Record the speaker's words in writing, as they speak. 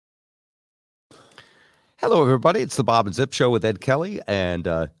Hello, everybody. It's the Bob and Zip Show with Ed Kelly, and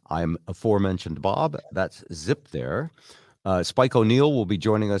I'm aforementioned Bob. That's Zip there. Spike O'Neill will be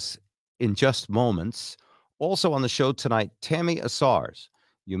joining us in just moments. Also on the show tonight, Tami Asars.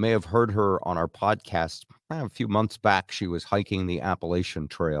 You may have heard her on our podcast a few months back. She was hiking the Appalachian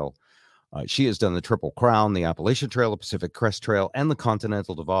Trail. She has done the Triple Crown, the Appalachian Trail, the Pacific Crest Trail, and the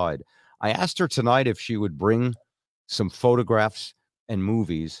Continental Divide. I asked her tonight if she would bring some photographs and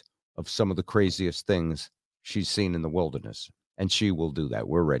movies of some of the craziest things she's seen in the wilderness, and she will do that.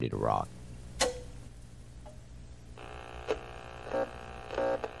 We're ready to rock.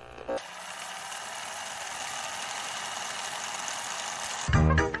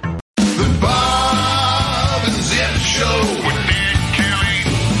 The Bob and Zip Show with Ed Kelly.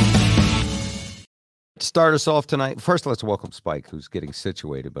 To start us off tonight, first let's welcome Spike, who's getting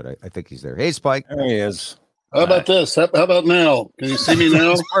situated, but I think he's there. Hey, Spike. There he is. How about this? How about now? Can you see me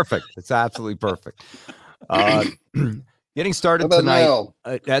now? It's perfect. It's absolutely perfect. Getting started How about tonight. now?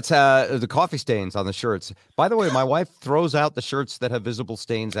 That's the coffee stains on the shirts. By the way, my wife throws out the shirts that have visible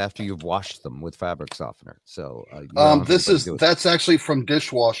stains after you've washed them with fabric softener. So That's actually from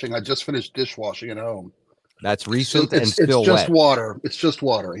dishwashing. I just finished dishwashing at home. That's recent and It's still just wet. water. It's just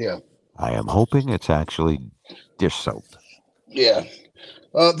water. Yeah. I am hoping it's actually dish soap. Yeah.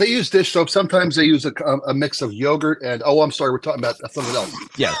 They use dish soap. Sometimes they use a mix of yogurt and I'm sorry, we're talking about something else.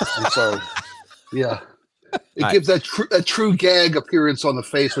 Yes. I'm sorry. Yeah. It All gives that true gag appearance on the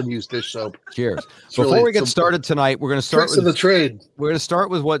face when you use dish soap. Cheers. It's Before really we get some started tonight, we're going to start tricks of the trade. We're going to start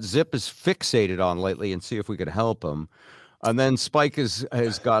with what Zip is fixated on lately and see if we can help him. And then Spike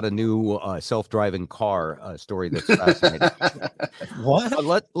has got a new self-driving car story that's fascinating.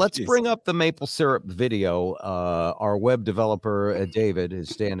 What? Let's bring up the maple syrup video. Our web developer, David, is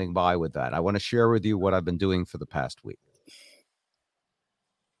standing by with that. I want to share with you what I've been doing for the past week.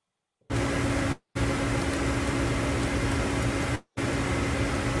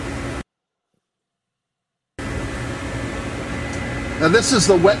 Now this is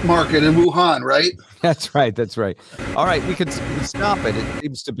the wet market in Wuhan, right? That's right. That's right. All right, we can stop it. It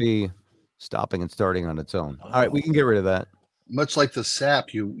seems to be stopping and starting on its own. All right, we can get rid of that. Much like the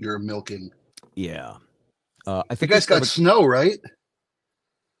sap you're milking. Yeah. I You think guys got snow, right?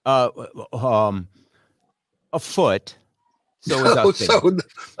 a foot. So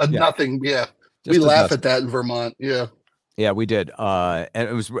Nothing. Yeah. Just We a laugh dust. at that in Vermont. Yeah. Yeah, we did.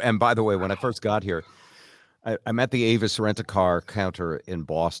 And by the way, when I first got here, I'm at the Avis rent-a-car counter in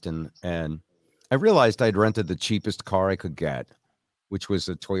Boston, and I realized I'd rented the cheapest car I could get, which was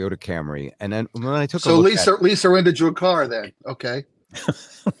a Toyota Camry. And then when I took a look Lisa rented you a car then. Okay.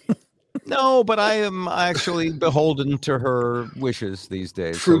 no, but I am actually beholden to her wishes these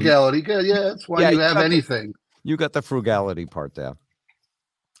days. So Frugality. Good. Yeah. That's why Yeah, you you have got the- anything. you got the frugality part there.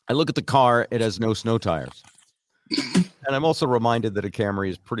 I look at the car; it has no snow tires, and I'm also reminded that a Camry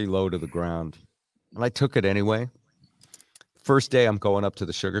is pretty low to the ground. And I took it anyway. First day I'm going up to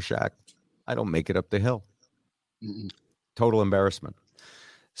the Sugar Shack. I don't make it up the hill. Total embarrassment.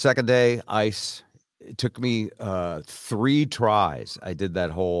 Second day, ice. It took me 3 tries. I did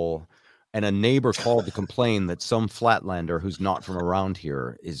that whole, and a neighbor called to complain that some flatlander who's not from around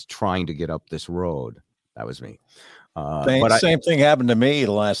here is trying to get up this road. That was me. Same thing happened to me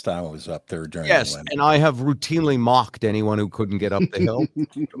the last time I was up there during the Yes, winter. and I have routinely mocked anyone who couldn't get up the hill.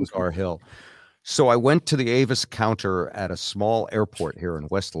 It was our hill. So I went to the Avis counter at a small airport here in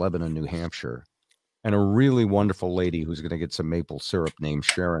West Lebanon, New Hampshire, and a really wonderful lady who's going to get some maple syrup named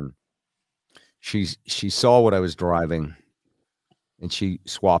Sharon. She saw what I was driving, and she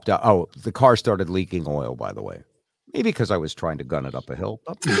swapped out. Oh, the car started leaking oil, by the way. Maybe because I was trying to gun it up a hill,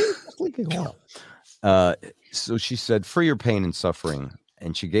 but it's leaking oil. So she said, "For your pain and suffering,"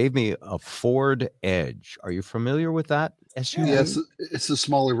 and she gave me a Ford Edge. Are you familiar with that SUV? Yes. It's a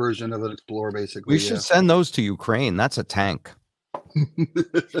smaller version of an Explorer, basically. We should send those to Ukraine. That's a tank.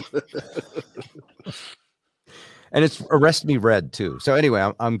 And it's arrest me red too. So anyway,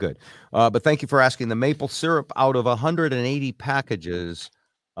 I'm good. But thank you for asking. The maple syrup, out of 180 packages,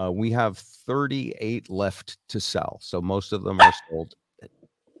 we have 38 left to sell. So most of them are sold.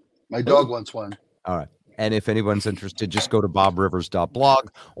 My dog wants one. All right. And if anyone's interested, just go to bobrivers.blog.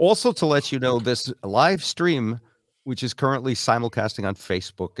 Also, to let you know, this live stream, which is currently simulcasting on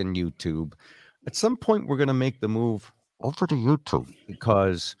Facebook and YouTube, at some point we're going to make the move over to YouTube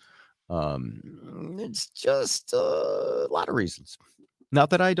because it's just a lot of reasons. Not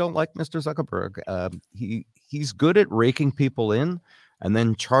that I don't like Mr. Zuckerberg. He's good at raking people in and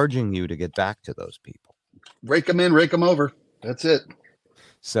then charging you to get back to those people. Rake them in, rake them over. That's it.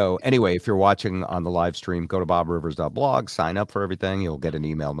 So anyway, if you're watching on the live stream, go to bobrivers.blog, sign up for everything. You'll get an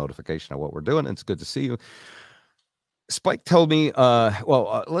email notification of what we're doing. It's good to see you. Spike told me,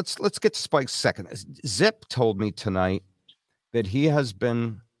 let's get to Spike's second. Zip told me tonight that he has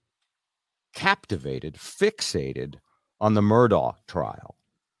been captivated, fixated on the Murdaugh trial.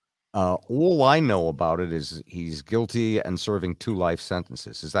 All I know about it is he's guilty and serving 2 life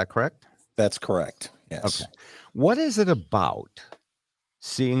sentences. Is that correct? That's correct. Yes. Okay. What is it about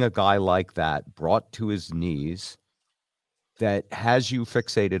seeing a guy like that brought to his knees that has you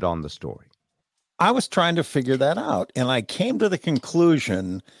fixated on the story? I was trying to figure that out, and I came to the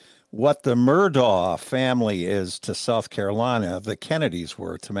conclusion what the Murdaugh family is to South Carolina, the Kennedys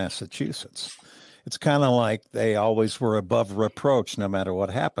were to Massachusetts. It's kind of like they always were above reproach no matter what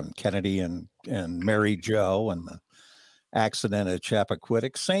happened. Kennedy and Mary Jo and the accident at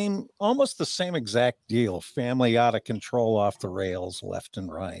Chappaquiddick, almost the same exact deal. Family out of control, off the rails, left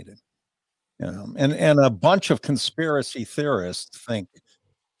and right. And a bunch of conspiracy theorists think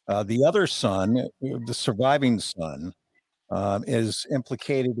the other son, the surviving son, is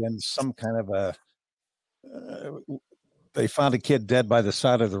implicated in some kind of they found a kid dead by the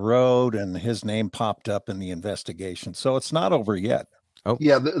side of the road and his name popped up in the investigation. So it's not over yet. Oh,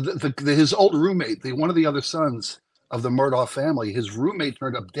 yeah. His old roommate, one of the other sons of the Murdaugh family, his roommate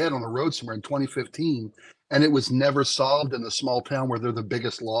turned up dead on a road somewhere in 2015, and it was never solved in the small town where they're the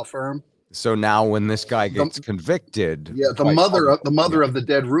biggest law firm. so now when this guy gets convicted, The mother of the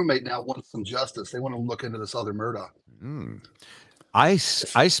dead roommate now wants some justice. They want to look into this other Murdaugh. I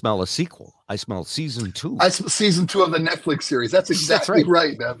smell a sequel. I smell season 2. Season 2 of the Netflix series. That's exactly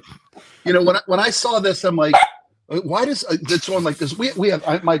right, man. When I saw this, I'm like, why does it's on like this? We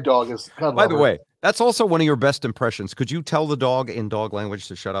have my dog is. By the way, that's also one of your best impressions. Could you tell the dog in dog language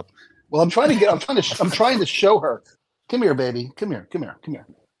to shut up? Well, I'm trying to show her. Come here, baby. Come here.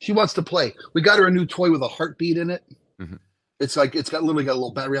 She wants to play. We got her a new toy with a heartbeat in it. Mm-hmm. It's like it's got a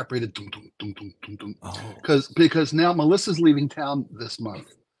little battery operated. Because now Melissa's leaving town this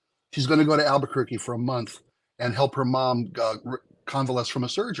month. She's going to go to Albuquerque for a month and help her mom convalesce from a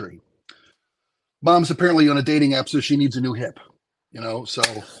surgery. Mom's apparently on a dating app, so she needs a new hip. So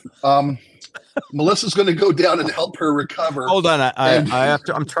Melissa's going to go down and help her recover. Hold on, I have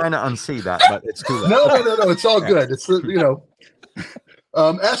to. I'm trying to unsee that, but it's too late. No. It's all good. It's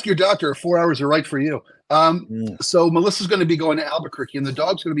ask your doctor if 4 hours are right for you. So Melissa's going to be going to Albuquerque, and the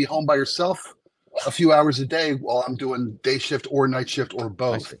dog's going to be home by herself a few hours a day while I'm doing day shift or night shift or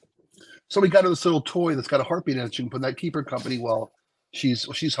both. So we got her this little toy that's got a heartbeat in it. She can put that, keep her company while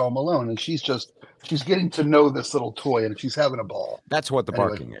she's home alone, and she's getting to know this little toy, and she's having a ball. That's what the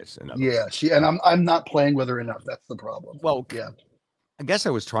barking is. Yeah, I'm not playing with her enough. That's the problem. Well, yeah. I guess I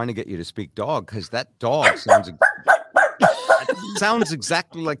was trying to get you to speak dog because that dog sounds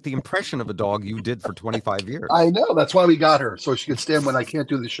exactly like the impression of a dog you did for 25 years. I know. That's why we got her, so she can stand when I can't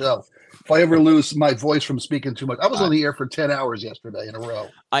do the show. If I ever lose my voice from speaking too much, I was on the air for 10 hours yesterday in a row.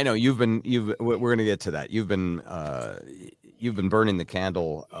 I know we're going to get to that. You've been burning the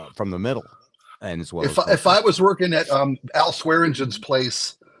candle from the middle, and as well. If I was working at Al Swearingen's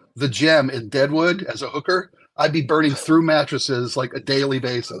place, the Gem in Deadwood, as a hooker, I'd be burning through mattresses like a daily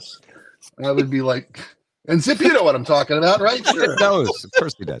basis. And I would be like, and Zip, you know what I'm talking about, right? Sure. It knows. Of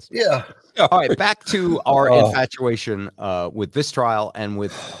course he does. Yeah. All right, back to our infatuation with this trial and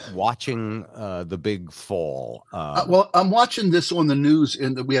with watching the big fall. Well, I'm watching this on the news.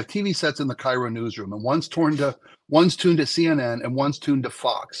 We have TV sets in the Cairo newsroom, and one's tuned to CNN and one's tuned to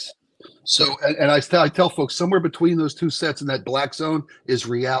Fox. So, and I tell folks, somewhere between those two sets in that black zone is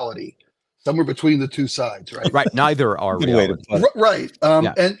reality. Somewhere between the two sides, right? Right. Neither are reality. Right.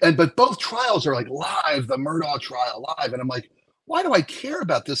 But both trials are like live. The Murdaugh trial live, and I'm like, why do I care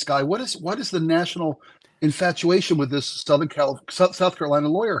about this guy? What is the national infatuation with this South Carolina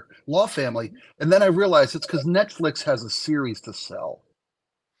law family? And then I realized it's because Netflix has a series to sell.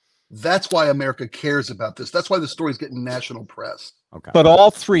 That's why America cares about this. That's why the story's getting national press. Okay. But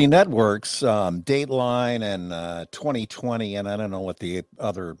all three networks, Dateline and 2020, and I don't know what the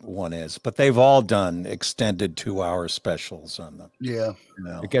other one is, but they've all done extended 2-hour specials on them. Yeah.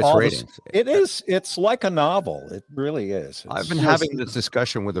 It gets ratings. It's like a novel. It really is. I've been having this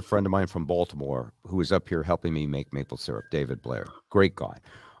discussion with a friend of mine from Baltimore who is up here helping me make maple syrup, David Blair. Great guy.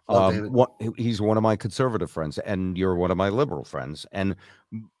 He's one of my conservative friends, and you're one of my liberal friends. And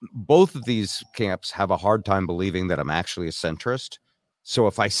both of these camps have a hard time believing that I'm actually a centrist. So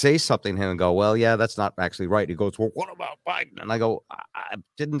if I say something to him and go, well, yeah, that's not actually right. He goes, well, what about Biden? And I go, I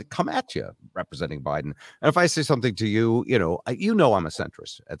didn't come at you representing Biden. And if I say something to you, I'm a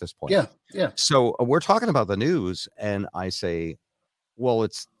centrist at this point. Yeah. So we're talking about the news, and I say, well,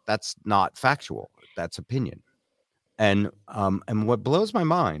 that's not factual. That's opinion. And what blows my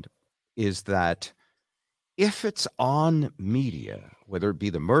mind is that if it's on media, whether it be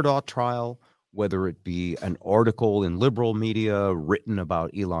the Murdoch trial, whether it be an article in liberal media written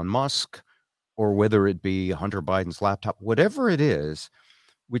about Elon Musk, or whether it be Hunter Biden's laptop, whatever it is,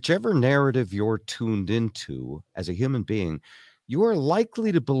 whichever narrative you're tuned into as a human being, you are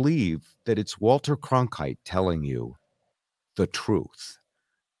likely to believe that it's Walter Cronkite telling you the truth.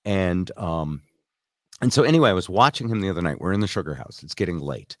 And so anyway, I was watching him the other night. We're in the sugar house. It's getting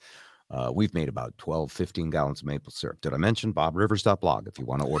late. We've made about 12, 15 gallons of maple syrup. Did I mention BobRivers.blog if you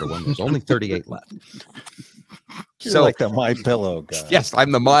want to order one? There's only 38 left. You're like the My Pillow guy. Yes,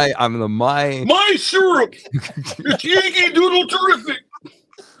 I'm the My syrup. It's Yankee Doodle terrific.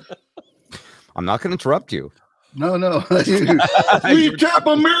 I'm not going to interrupt you. No. We tap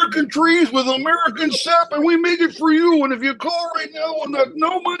American trees with American sap, and we make it for you. And if you call right now, we'll have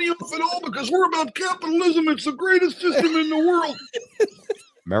no money off at all because we're about capitalism. It's the greatest system in the world.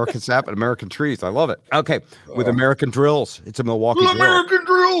 American sap and American trees. I love it. Okay. With American drills. It's a Milwaukee drill. American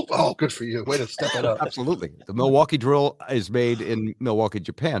drill. Oh, good for you. Way to step it up. Absolutely. The Milwaukee drill is made in Milwaukee,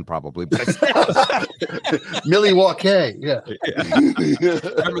 Japan, probably. Milwaukee. Yeah.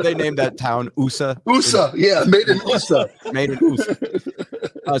 Remember they named that town USA? USA. Yeah. Made in USA. Made in USA.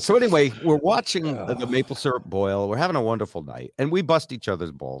 So anyway, we're watching the maple syrup boil. We're having a wonderful night. And we bust each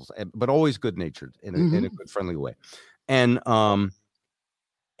other's balls, but always good-natured in a good, friendly way. And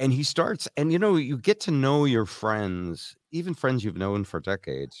he starts, and you get to know your friends, even friends you've known for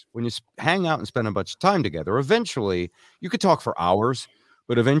decades. When you hang out and spend a bunch of time together, eventually you could talk for hours,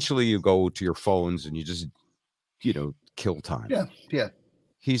 but eventually you go to your phones and you just, kill time. Yeah.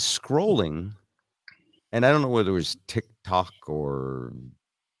 He's scrolling, and I don't know whether it was TikTok or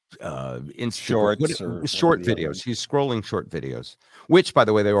Shorts or short videos. He's scrolling short videos, which, by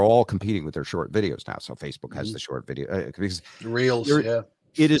the way, they were all competing with their short videos now. So Facebook has the short video because Reels. Yeah.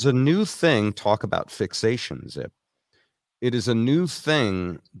 It is a new thing. Talk about fixation, Zip. It is a new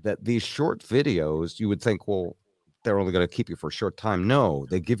thing that these short videos, you would think, well, they're only going to keep you for a short time. No,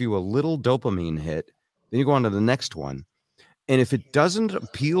 they give you a little dopamine hit. Then you go on to the next one. And if it doesn't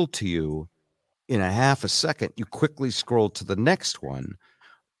appeal to you in a half a second, you quickly scroll to the next one.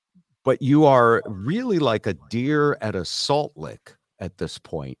 But you are really like a deer at a salt lick at this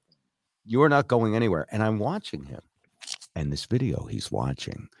point. You are not going anywhere. And I'm watching him. And this video he's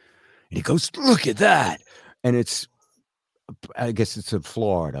watching, and he goes, look at that. And I guess it's in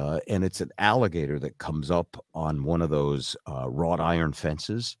Florida, and it's an alligator that comes up on one of those wrought iron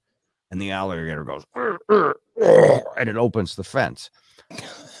fences. And the alligator goes, and it opens the fence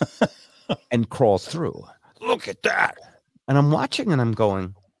and crawls through. Look at that. And I'm watching and I'm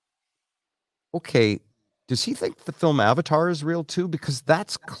going, okay, does he think the film Avatar is real too? Because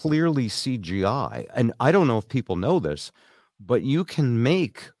that's clearly CGI. And I don't know if people know this, but you can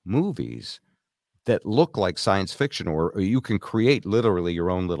make movies that look like science fiction, or you can create literally your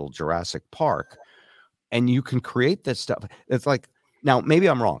own little Jurassic Park, and you can create this stuff. It's like, now maybe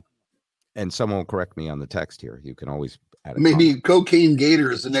I'm wrong, and someone will correct me on the text here. You can always add a maybe comment. Cocaine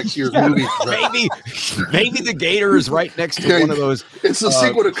Gator is the next year's movie. maybe the gator is right next to one of those. It's the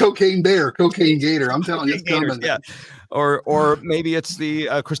sequel to Cocaine Bear, Cocaine Gator. I'm telling you, it's Gators, coming. Yeah. Or maybe it's the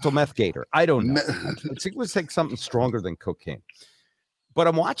crystal meth gator. I don't know. Let's take something stronger than cocaine. But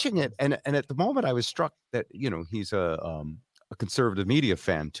I'm watching it, and at the moment I was struck that he's a conservative media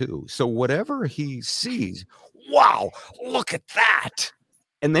fan too. So whatever he sees, wow, look at that.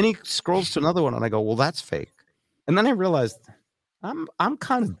 And then he scrolls to another one, and I go, well, that's fake. And then I realized I'm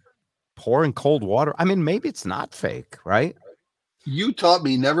kind of pouring cold water. I mean, maybe it's not fake, right? You taught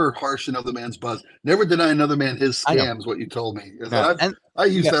me never harsh another man's buzz, never deny another man his scams. What you told me, I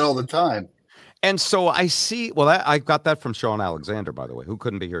use that all the time. And so I see. Well, I got that from Sean Alexander, by the way, who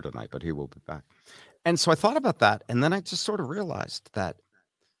couldn't be here tonight, but he will be back. And so I thought about that, and then I just sort of realized that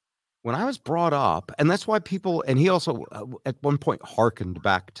when I was brought up, and that's why people, and he also at one point hearkened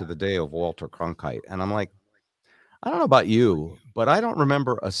back to the day of Walter Cronkite, and I'm like, I don't know about you, but I don't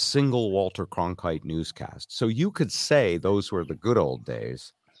remember a single Walter Cronkite newscast. So you could say those were the good old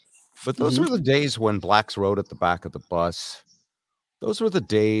days, but those were the days when blacks rode at the back of the bus. Those were the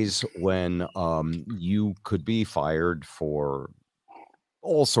days when you could be fired for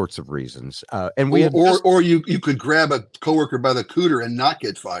all sorts of reasons. And we or you could grab a coworker by the cooter and not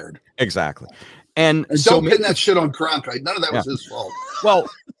get fired. Exactly. And so don't pin that shit on Cronkite. None of that was his fault. Well,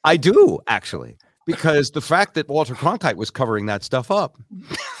 I do actually. Because the fact that Walter Cronkite was covering that stuff up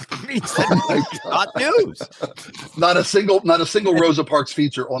means that it's not news. Not a single Rosa Parks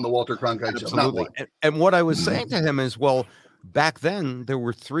feature on the Walter Cronkite show. Not one. And what I was saying to him is, well, back then there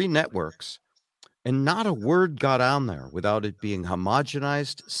were 3 networks, and not a word got on there without it being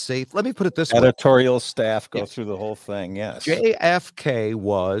homogenized, safe. Let me put it this way. Editorial staff go Yes. through the whole thing. Yes. JFK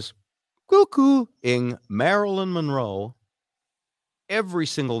was cuckoo-ing Marilyn Monroe. Every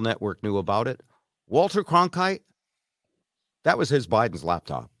single network knew about it. Walter Cronkite, that was his Biden's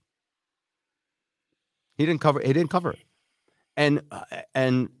laptop. He didn't cover it. And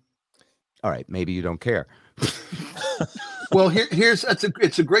all right, maybe you don't care. Well,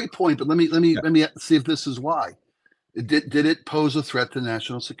 it's a great point, but let me see if this is why. Did it pose a threat to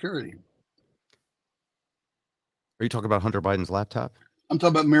national security? Are you talking about Hunter Biden's laptop? I'm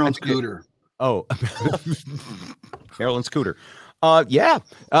talking about Marilyn Scooter. Oh, Marilyn Scooter. Yeah,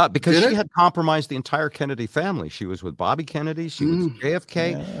 because she had compromised the entire Kennedy family. She was with Bobby Kennedy. She was with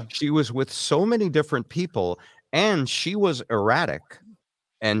JFK. Yeah. She was with so many different people, and she was erratic.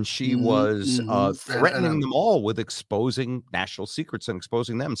 And she was threatening them all with exposing national secrets and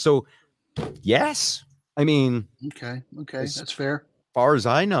exposing them. So, yes, I mean, okay, that's fair. As far as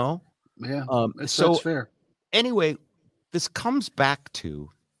I know, yeah, that's fair. Anyway, this comes back to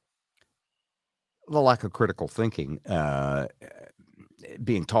the lack of critical thinking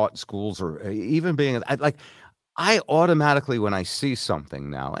being taught in schools, or even being like, I automatically, when I see something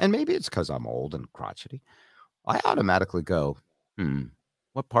now, and maybe it's because I'm old and crotchety, I automatically go,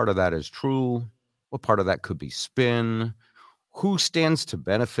 what part of that is true? What part of that could be spin? Who stands to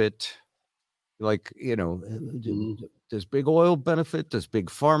benefit? Like, does big oil benefit? Does big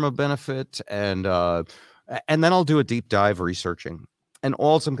pharma benefit? And then I'll do a deep dive researching. And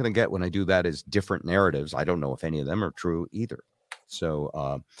all I'm going to get when I do that is different narratives. I don't know if any of them are true either.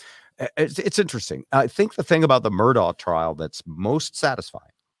 So it's interesting. I think the thing about the Murdaugh trial that's most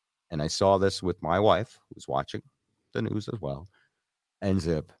satisfying, and I saw this with my wife, who's watching the news as well, and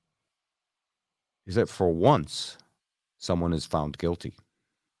Zip, is that for once, someone is found guilty.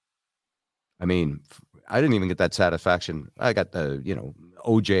 I mean, I didn't even get that satisfaction. I got the,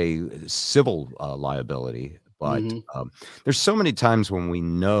 OJ civil liability, but there's so many times when we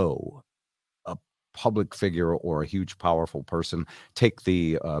know a public figure or a huge, powerful person, take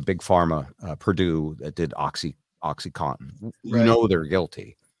the big pharma, Purdue, that did OxyContin. You know they're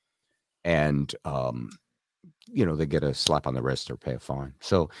guilty. And, they get a slap on the wrist or pay a fine.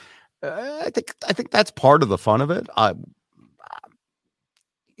 So I think that's part of the fun of it. I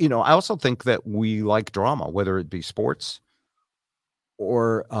also think that we like drama, whether it be sports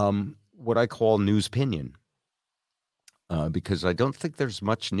or what I call newspinion, because I don't think there's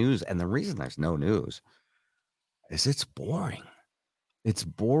much news. And the reason there's no news is it's boring. It's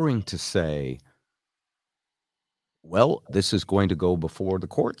boring to say, well, this is going to go before the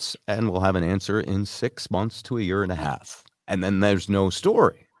courts and we'll have an answer in 6 months to a year and a half. And then there's no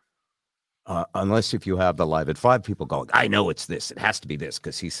story. Unless if you have the Live at 5 people going, I know it's this. It has to be this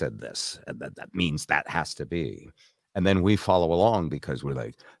because he said this. And that means that has to be. And then we follow along because we're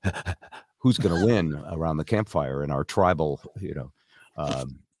like, who's going to win around the campfire in our tribal,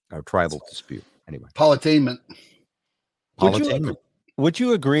 our tribal dispute. Anyway. Politainment. Would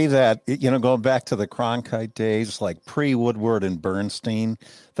you agree that, going back to the Cronkite days, like pre-Woodward and Bernstein,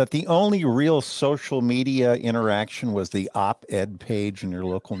 that the only real social media interaction was the op-ed page in your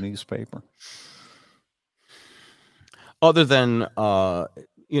local newspaper? Other than,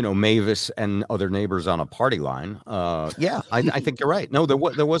 Mavis and other neighbors on a party line. Yeah, I think you're right. No, there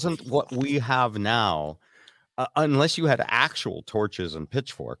wasn't what we have now, unless you had actual torches and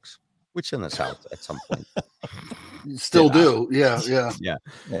pitchforks, which in the South at some point. Still do. Yeah.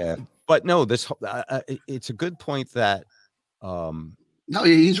 But no, this it's a good point that no,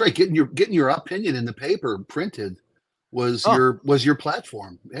 he's right. Getting your opinion in the paper printed was your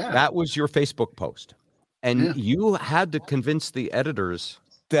platform. Yeah. That was your Facebook post. And you had to convince the editors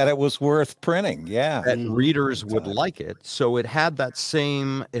that it was worth printing. Yeah. That readers would like it. So it had that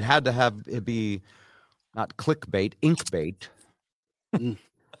same, it had to have it be not clickbait, inkbait.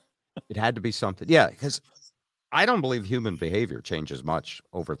 It had to be something. Yeah, because I don't believe human behavior changes much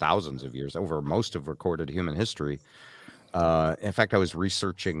over thousands of years, over most of recorded human history. In fact, I was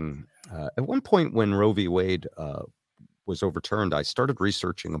researching at one point when Roe v. Wade was overturned, I started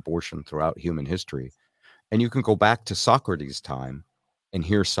researching abortion throughout human history. And you can go back to Socrates' time and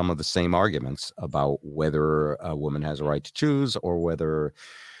hear some of the same arguments about whether a woman has a right to choose or whether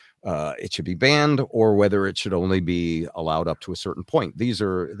it should be banned or whether it should only be allowed up to a certain point.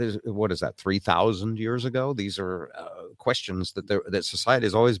 What is that, 3,000 years ago? These are questions that society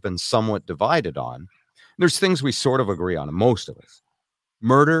has always been somewhat divided on. There's things we sort of agree on, most of us.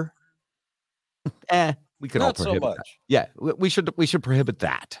 Murder, we can all Not so prohibit that. much. Yeah, we should prohibit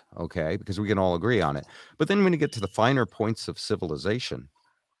that, okay? Because we can all agree on it. But then when you get to the finer points of civilization,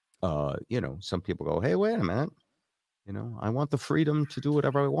 some people go, "Hey, wait a minute. I want the freedom to do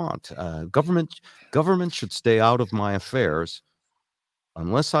whatever I want. Government should stay out of my affairs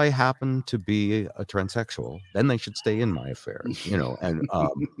unless I happen to be a transsexual. Then they should stay in my affairs." And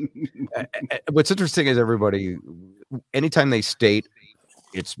what's interesting is everybody, anytime they state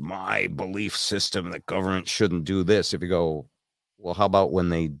it's my belief system that government shouldn't do this, if you go, well, how about when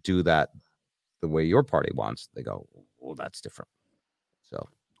they do that the way your party wants? They go, well, that's different. So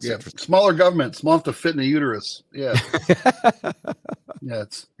yeah, smaller government, small enough to fit in a uterus. Yeah. Yeah,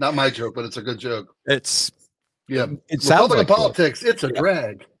 it's not my joke, but it's a good joke. It sounds like politics. It's a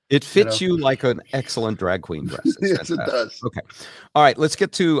drag. It fits you like an excellent drag queen dress. Yes, it does. Okay. All right. Let's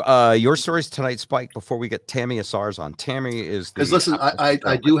get to your stories tonight, Spike, before we get Tami Asars on. Tami is because listen,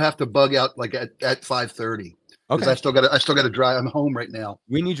 I do have to bug out like at 5:30. Because I still got to drive. I'm home right now.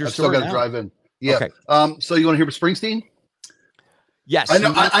 We need your story. I still got to drive in. Yeah. Okay. So you want to hear about Springsteen? Yes.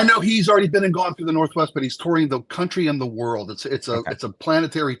 I know he's already been and gone through the Northwest, but he's touring the country and the world. It's a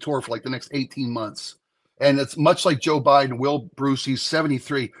planetary tour for like the next 18 months. And it's much like Joe Biden. Will Bruce, he's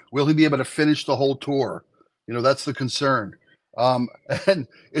 73. Will he be able to finish the whole tour? That's the concern. And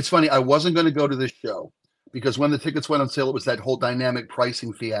it's funny. I wasn't going to go to this show because when the tickets went on sale, it was that whole dynamic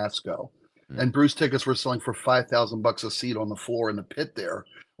pricing fiasco. And Bruce tickets were selling for $5,000 a seat on the floor in the pit there,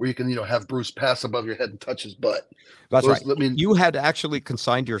 where you can, have Bruce pass above your head and touch his butt. That's right. I mean, you had actually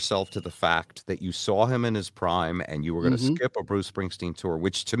consigned yourself to the fact that you saw him in his prime and you were going to skip a Bruce Springsteen tour,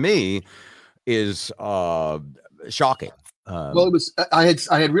 which to me is shocking. Well, it was. I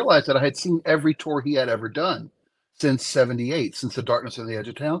had realized that I had seen every tour he had ever done since '78, since the Darkness on the Edge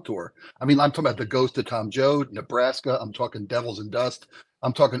of Town tour. I mean, I'm talking about the Ghost of Tom Joad, Nebraska. I'm talking Devils and Dust.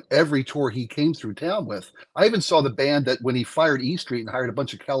 I'm talking every tour he came through town with. I even saw the band that when he fired E Street and hired a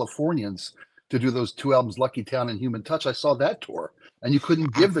bunch of Californians to do those 2 albums, Lucky Town and Human Touch. I saw that tour, and you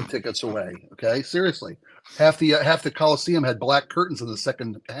couldn't give the tickets away. Okay, seriously, half the Coliseum had black curtains in the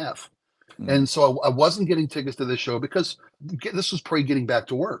second half. And so I wasn't getting tickets to this show because this was pre getting back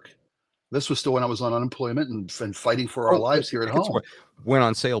to work. This was still when I was on unemployment and fighting for our lives here at home. Went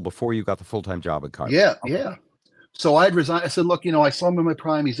on sale before you got the full-time job at Carter. Yeah. So I had resigned. I said, look, I saw him in my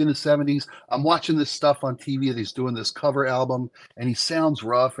prime. He's in his 70s. I'm watching this stuff on TV that he's doing this cover album, and he sounds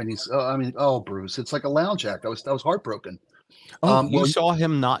rough. And he's, Bruce, it's like a lounge act. I was heartbroken. You saw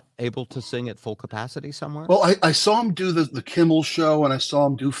him not able to sing at full capacity somewhere? Well, I saw him do the Kimmel show, and I saw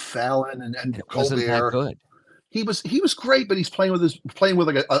him do Fallon and Colbert. Wasn't that good? He was great, but he's playing with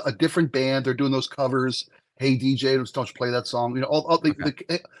like a different band. They're doing those covers. Hey DJ, don't you play that song?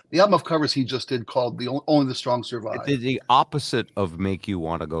 The album of covers he just did called Only the Strong Survive. The opposite of make you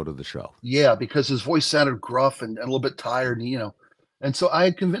want to go to the show. Yeah, because his voice sounded gruff and a little bit tired, and so I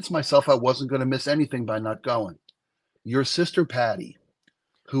had convinced myself I wasn't going to miss anything by not going. Your sister Patty,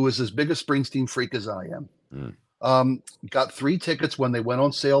 who is as big a Springsteen freak as I am, got 3 tickets when they went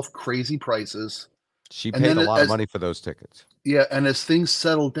on sale, crazy prices. She paid a lot of money for those tickets. Yeah, and as things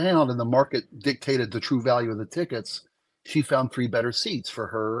settled down and the market dictated the true value of the tickets, she found 3 better seats for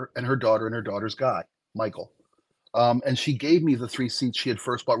her and her daughter and her daughter's guy, Michael. And she gave me the 3 seats she had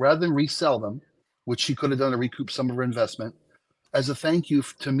first bought, rather than resell them, which she could have done to recoup some of her investment, as a thank you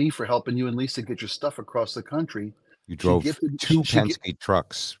to me for helping you and Lisa get your stuff across the country. You drove 2 Penske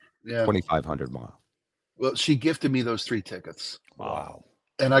trucks, 2,500 miles. Well, she gifted me those 3 tickets. Wow.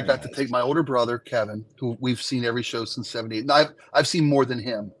 And I got to take my older brother, Kevin, who we've seen every show since '78. I've seen more than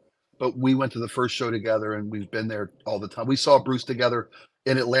him, but we went to the first show together and we've been there all the time. We saw Bruce together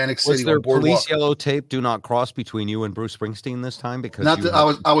in Atlantic City. Was there police yellow tape, do not cross between you and Bruce Springsteen this time? Because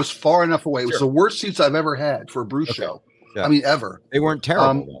I was far enough away. It was the worst seats I've ever had for a Bruce show. Yeah. I mean, ever. They weren't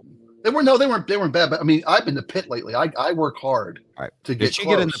terrible. They weren't bad. But I mean, I've been to pit lately. I work hard to get. Did she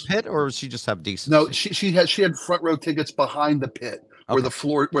get in the pit, or does she just have decent? No, she had front row tickets behind the pit. Where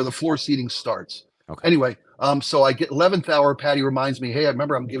the floor seating starts. Okay. Anyway, so I get 11th hour. Patty reminds me, hey, I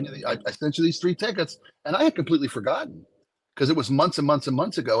remember I'm giving you. I sent you these 3 tickets, and I had completely forgotten because it was months and months and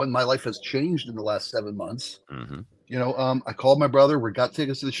months ago, and my life has changed in the last 7 months. I called my brother. We got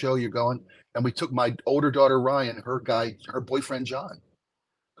tickets to the show. You're going, and we took my older daughter Ryan, her boyfriend John,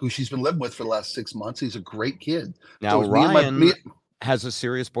 who she's been living with for the last 6 months. He's a great kid. Now so Ryan has a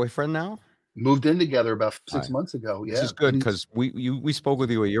serious boyfriend now. Moved in together about 6 months ago. Yeah, this is good because we spoke with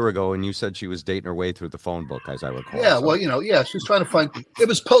you a year ago and you said she was dating her way through the phone book, as I recall. Yeah, so. Well, she's trying to find. It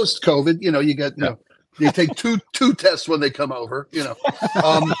was post COVID. You get you take two tests when they come over.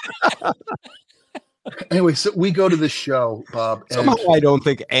 Anyway, so we go to the show, Bob. Somehow I don't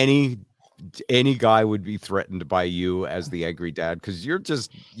think any any guy would be threatened by you as the angry dad because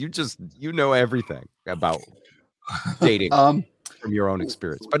you know everything about dating from your own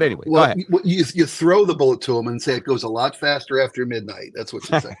experience. But anyway, go ahead. You throw the bullet to him and say it goes a lot faster after midnight. That's what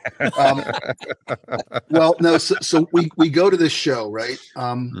you say. Well, no. So we go to this show, right?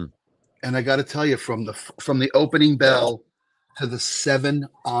 And I got to tell you, from the opening bell to the 7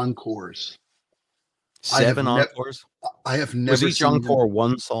 encores. 7 encores. I have never. Was each encore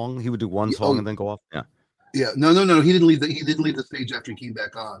one song? He would do one song and then go off. Yeah. Yeah. No. He didn't leave the stage after he came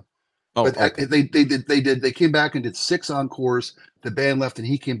back on. Oh, but okay. They came back and did 6 encores. The band left, and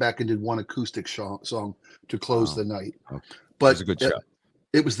he came back and did one acoustic song to close the night. Okay. But it was a good show.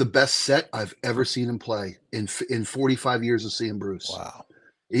 It was the best set I've ever seen him play in 45 years of seeing Bruce. Wow.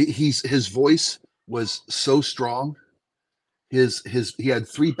 His voice was so strong. He had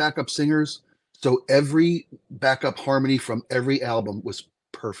 3 backup singers, so every backup harmony from every album was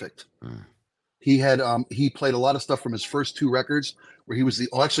perfect. He played a lot of stuff from his first 2 records, where he was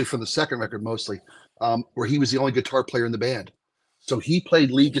actually from the second record mostly, where he was the only guitar player in the band. So he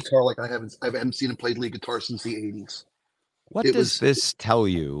played lead guitar like I haven't seen him play lead guitar since the 80s. What does this tell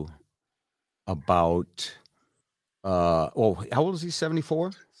you about? How old is he?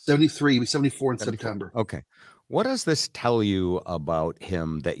 74? 73. He was 74 in September. Okay. What does this tell you about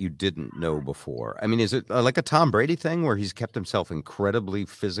him that you didn't know before? I mean, is it like a Tom Brady thing where he's kept himself incredibly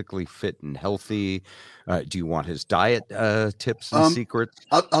physically fit and healthy? Do you want his diet tips and secrets?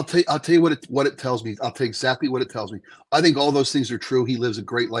 I'll tell you what it tells me. I'll tell you exactly what it tells me. I think all those things are true. He lives a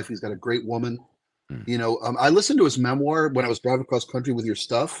great life. He's got a great woman. You know, I listened to his memoir when I was driving across country with your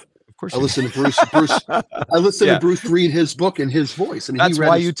stuff. Of course, I listened to Bruce. I listened to Bruce read his book in his voice. I mean, that's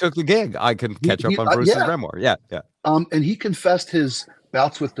why you took the gig. I can catch up on Bruce's memoir. Yeah. And he confessed his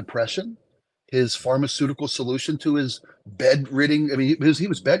bouts with depression, his pharmaceutical solution to his bedridden. I mean, he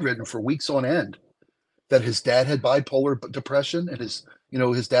was bedridden for weeks on end. That his dad had bipolar depression, and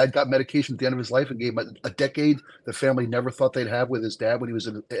his dad got medication at the end of his life and gave him a decade the family never thought they'd have with his dad when he was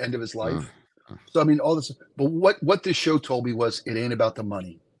at the end of his life. So I mean, all this. But what this show told me was it ain't about the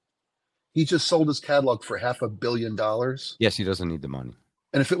money. He just sold his catalog for $500 million. Yes, he doesn't need the money.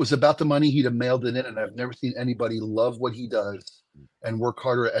 And if it was about the money, he'd have mailed it in. And I've never seen anybody love what he does and work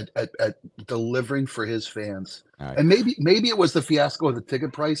harder at delivering for his fans. Right. And maybe it was the fiasco of the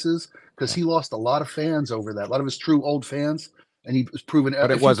ticket prices, because he lost a lot of fans over that. A lot of his true old fans. And he was proven.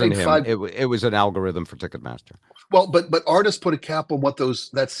 But it wasn't him. It was an algorithm for Ticketmaster. Well, but artists put a cap on what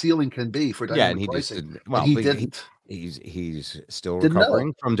that ceiling can be for dynamic and he pricing. Just didn't. Well, he didn't. He's still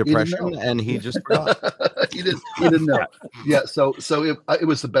recovering from depression, and he just forgot. he didn't know. Yeah, so it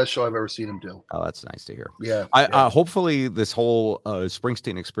was the best show I've ever seen him do. Oh, that's nice to hear. Yeah. Hopefully this whole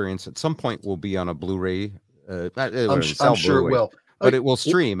Springsteen experience at some point will be on a Blu-ray. I'm sure it will. But it will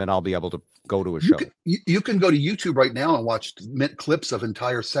stream, and I'll be able to go to a show. You can go to YouTube right now and watch clips of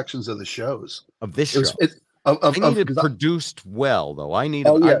entire sections of the shows of this show. I need it produced well, though. I need.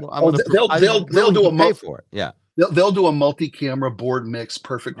 Oh yeah. They'll do a pay for it. Yeah. They'll do a multi-camera board mix,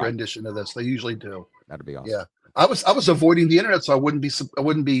 perfect rendition of this. They usually do. That'd be awesome. Yeah. I was avoiding the internet so I wouldn't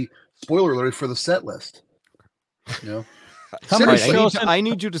be spoiler alert for the set list. You know. I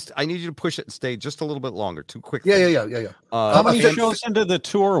need you to push it and stay just a little bit longer. Too quick. Yeah. How many shows into the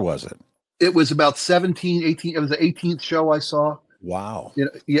tour was it? It was about 17, 18. It was the 18th show I saw. Wow.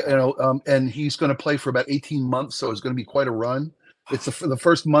 And he's going to play for about 18 months, so it's going to be quite a run. It's the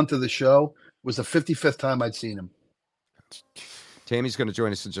first month of the show. It was the 55th time I'd seen him. Tami's going to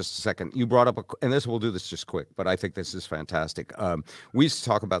join us in just a second. You brought up, and we'll do this just quick, but I think this is fantastic. We used to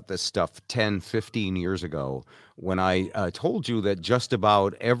talk about this stuff 10, 15 years ago when I told you that just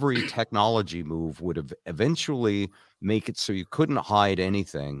about every technology move would eventually make it so you couldn't hide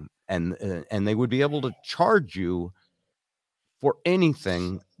anything, and they would be able to charge you for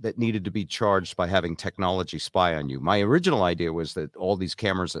anything that needed to be charged by having technology spy on you. My original idea was that all these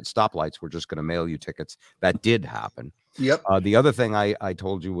cameras at stoplights were just going to mail you tickets. That did happen. Yep. The other thing I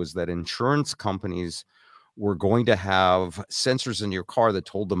told you was that insurance companies were going to have sensors in your car that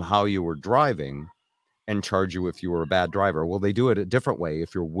told them how you were driving and charge you if you were a bad driver. Well, they do it a different way.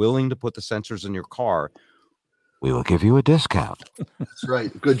 If you're willing to put the sensors in your car, we will give you a discount. That's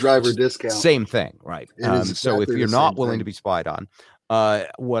right. Good driver discount. Same thing, right? So if you're not willing to be spied on,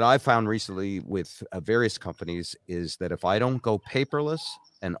 what I found recently with various companies is that if I don't go paperless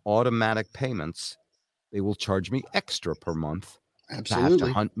and automatic payments, they will charge me extra per month. Absolutely. To have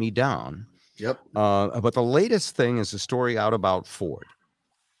to hunt me down. Yep. But the latest thing is a story out about Ford.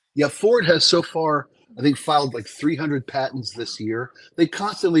 Yeah, Ford has so far, I think, filed like 300 patents this year. They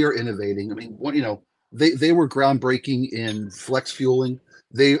constantly are innovating. I mean, they were groundbreaking in flex fueling.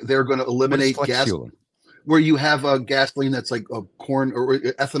 They're going to What is eliminate flex gas fueling? where you have a gasoline that's like a corn or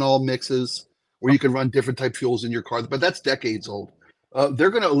ethanol mixes, where you can run different type fuels in your car. But that's decades old. They're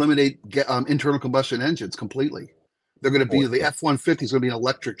going to eliminate internal combustion engines completely. They're going to be the F-150 is going to be an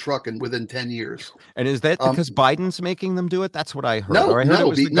electric truck, and within 10 years. And is that because Biden's making them do it? That's what I heard. No, Or I heard no, it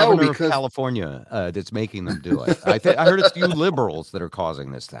was the be- no, governor of because- California that's making them do it. I heard it's you liberals that are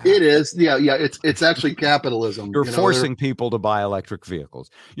causing this to happen. It is, yeah. It's actually capitalism. You're you know, forcing people to buy electric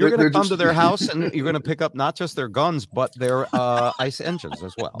vehicles. You're they're- going to they're come to just- their house and you're going to pick up not just their guns, but their ICE engines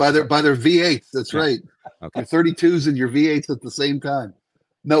as well. by their V8s. That's Yeah. right. Okay. Your 32s and your V8s at the same time.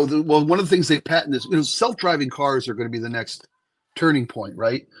 No, well, one of the things they patent is self-driving cars are going to be the next turning point,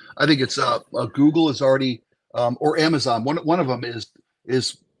 right? I think it's Google is already or Amazon. One of them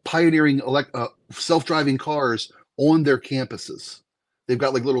is pioneering self-driving cars on their campuses. They've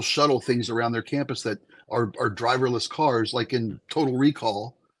got like little shuttle things around their campus that are driverless cars, like in Total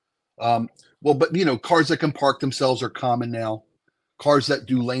Recall. But cars that can park themselves are common now. Cars that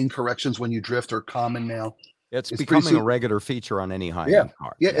do lane corrections when you drift are common now. It's pretty becoming a soon- regular feature on any high-end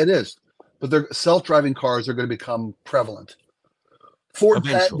car. Yeah, it is. But their self-driving cars are going to become prevalent. Ford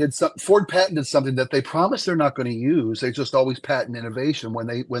patented something that they promise they're not going to use. They just always patent innovation when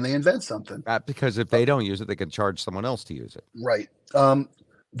they invent something. Because if they don't use it, they can charge someone else to use it. Right.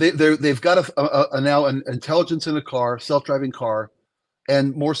 They've got now an intelligence in a car, self-driving car,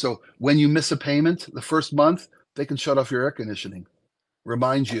 and more so when you miss a payment the first month, they can shut off your air conditioning,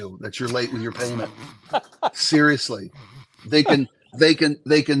 remind you that you're late with your payment. Seriously, they can send They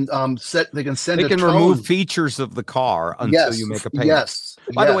a can tone. remove features of the car until you make a payment. Yes.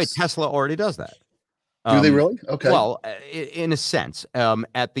 By the way, Tesla already does that. Do they really? Okay. Well, in a sense,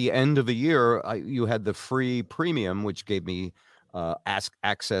 at the end of the year, you had the free premium, which gave me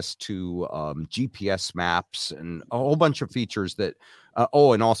access to GPS maps and a whole bunch of features that,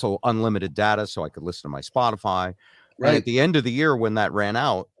 and also unlimited data, so I could listen to my Spotify. Right. And at the end of the year, when that ran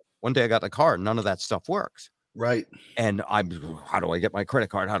out, one day I got the car, none of that stuff works. Right. And how do I get my credit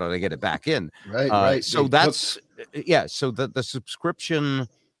card? How do I get it back in? Right. So that's, so the subscription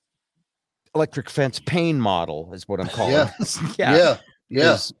electric fence pain model is what I'm calling it.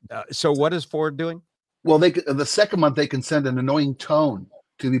 Yeah. So what is Ford doing? Well, the second month they can send an annoying tone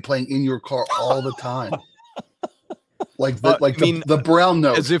to be playing in your car all the time. The brown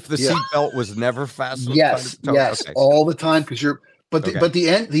note. As if the seatbelt was never fastened. Yes, Okay. all the time, because you're. But Okay.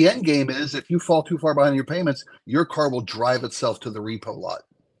 the end game is if you fall too far behind your payments, your car will drive itself to the repo lot.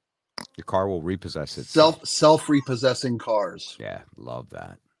 Your car will repossess itself. Self repossessing cars. Yeah, love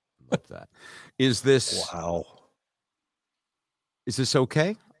that. Love that. Is this Is this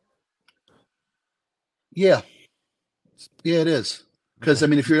okay? Yeah, it is. Because I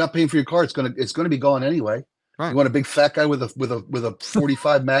mean, if you're not paying for your car, it's gonna be gone anyway. Right. You want a big fat guy with a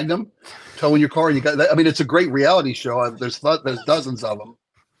 45 Magnum towing your car, and you got. I mean, it's a great reality show. There's dozens of them.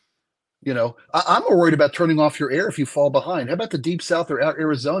 I'm more worried about turning off your air if you fall behind. How about the deep south or out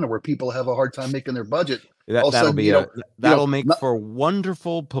Arizona, where people have a hard time making their budget? That'll make for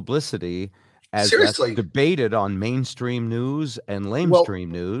wonderful publicity as Seriously. that's debated on mainstream news and lamestream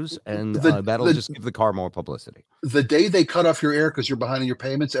news, and that'll just give the car more publicity. The day they cut off your air because you're behind in your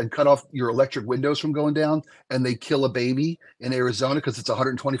payments and cut off your electric windows from going down, and they kill a baby in Arizona because it's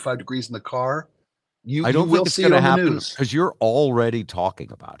 125 degrees in the car, I don't think it's going to happen because you're already talking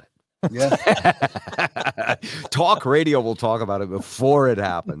about it. Yeah. Talk radio will talk about it before it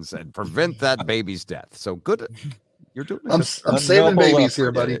happens and prevent that baby's death. So good. You're doing I'm saving babies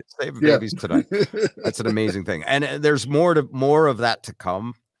here, buddy. Saving babies tonight. That's an amazing thing. And there's more of that to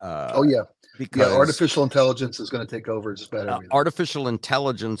come. Because artificial intelligence is going to take over just about everything. Artificial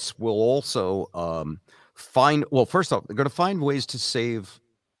intelligence will also first off, they're going to find ways to save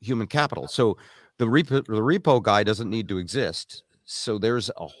human capital. So the repo guy doesn't need to exist. So there's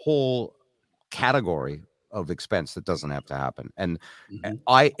a whole category of expense that doesn't have to happen. And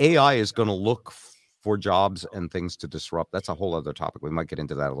AI is going to look for jobs and things to disrupt. That's a whole other topic. We might get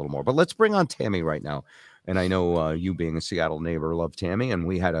into that a little more. But let's bring on Tami right now. And I know you being a Seattle neighbor love Tami, and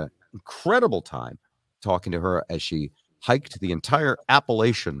we had an incredible time talking to her as she hiked the entire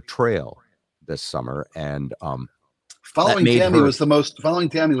Appalachian Trail this summer. And following Tami was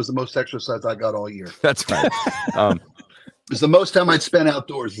the most exercise I got all year. That's right. It was the most time I'd spent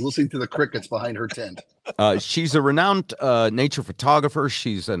outdoors listening to the crickets behind her tent. She's a renowned nature photographer.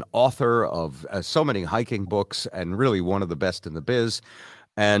 She's an author of so many hiking books and really one of the best in the biz.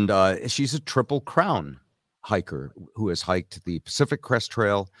 And she's a Triple Crown hiker who has hiked the Pacific Crest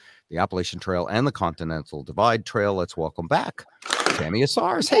Trail, the Appalachian Trail, and the Continental Divide Trail. Let's welcome back Tami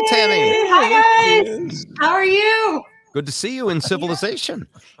Asars. Hey, Tami. Hi, guys. How are you? Good to see you in civilization.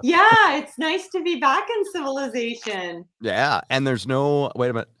 Yeah, it's nice to be back in civilization. Yeah, and there's no wait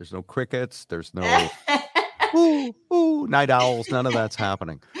a minute. There's no crickets. There's no night owls. None of that's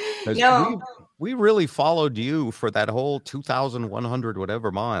happening. 'Cause No. we really followed you for that whole 2,100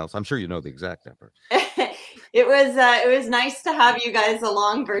 whatever miles. I'm sure you know the exact number. It was nice to have you guys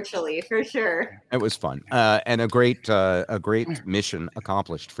along virtually for sure. It was fun and a great mission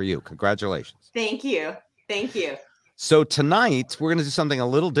accomplished for you. Congratulations. Thank you. So tonight we're going to do something a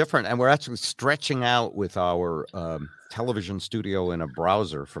little different, and we're actually stretching out with our television studio in a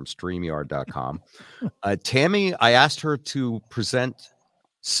browser from StreamYard.com. Tami, I asked her to present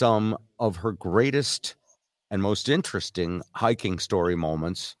some of her greatest and most interesting hiking story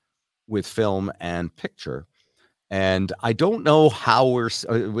moments with film and picture. And I don't know how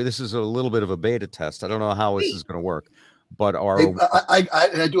this is a little bit of a beta test. I don't know how this is going to work, but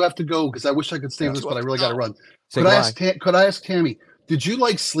I do have to go because I wish I could stay with this, but I really got to run. Could I ask Tami, did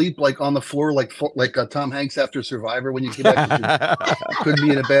you sleep on the floor like Tom Hanks after Survivor when you came back? Couldn't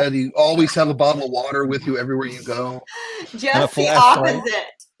be in a bed. You always have a bottle of water with you everywhere you go. Just the opposite.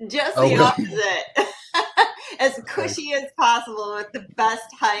 As cushy as possible with the best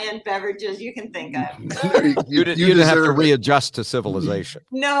high-end beverages you can think of. you didn't have to readjust to civilization.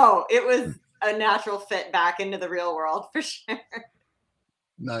 No, it was a natural fit back into the real world for sure.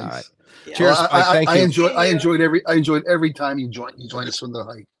 Nice. All right. Yeah. Cheers. Well, I enjoyed every time you joined us on the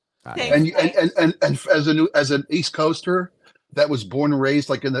hike. And as an East Coaster that was born and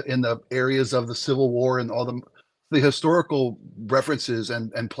raised in the areas of the Civil War and all the historical references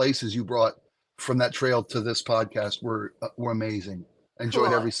and places you brought from that trail to this podcast were amazing.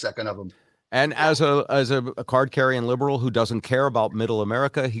 Enjoyed every second of them. And as a card-carrying liberal who doesn't care about Middle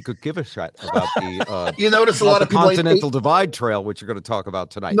America, he could give a shit about the you notice a lot of people Continental Divide Trail, which you're going to talk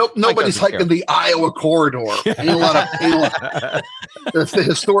about tonight. Nobody's hiking the Iowa corridor. Ain't a lot. That's the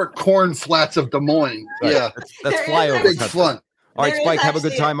historic corn flats of Des Moines. Right. Yeah, that's flyover. Big fun. All right, Spike, have a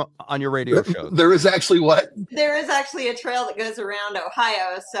good time on your radio show. There is actually There is actually a trail that goes around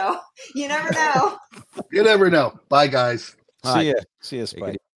Ohio, so you never know. You never know. Bye, guys. See ya,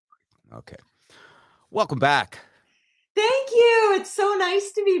 Spike. Okay. Welcome back. Thank you. It's so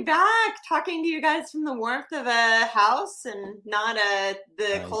nice to be back talking to you guys from the warmth of a house and not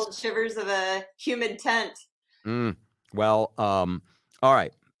the cold shivers of a humid tent. Well, all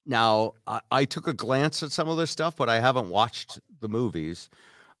right. Now, I took a glance at some of this stuff, but I haven't watched the movies.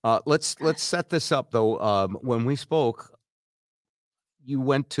 Let's set this up, though. When we spoke, you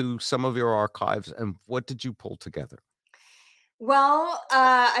went to some of your archives, and what did you pull together? Well,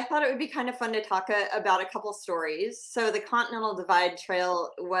 I thought it would be kind of fun to talk about a couple stories. So the Continental Divide Trail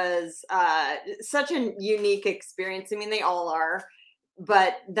was such a unique experience. I mean, they all are,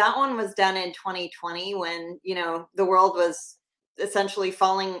 but that one was done in 2020 when, the world was essentially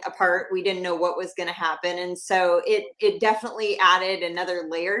falling apart. We didn't know what was going to happen. And so it definitely added another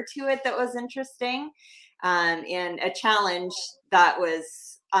layer to it that was interesting, and a challenge that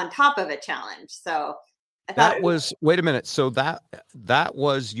was on top of a challenge. So wait a minute. So that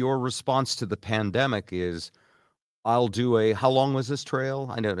was your response to the pandemic is I'll do how long was this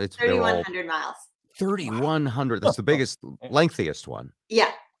trail? I know it's 3,100 miles. 3,100. That's the biggest, lengthiest one.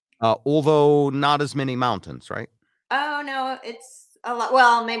 Yeah. Although not as many mountains, right? Oh no, it's a lot.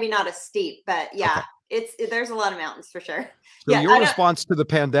 Well, maybe not as steep, but yeah, okay. There's a lot of mountains for sure. So your response to the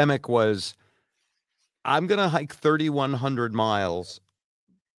pandemic was, I'm going to hike 3,100 miles.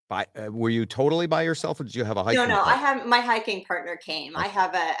 Were you totally by yourself, or did you have a hiking? No. I have my hiking partner came. Okay. I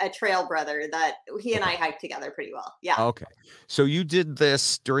have a trail brother that he and I hike together pretty well. Yeah. Okay. So you did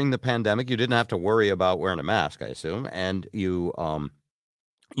this during the pandemic. You didn't have to worry about wearing a mask, I assume, and you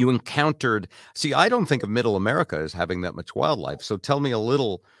encountered. See, I don't think of Middle America as having that much wildlife. So tell me a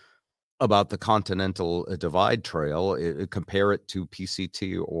little about the Continental Divide Trail. Compare it to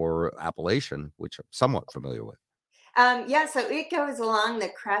PCT or Appalachian, which I'm somewhat familiar with. So it goes along the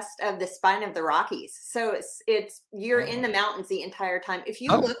crest of the spine of the Rockies. So you're in the mountains the entire time. If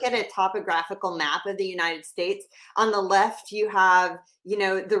you look at a topographical map of the United States, on the left, you have,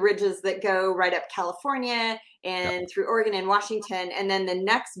 the ridges that go right up California and through Oregon and Washington. And then the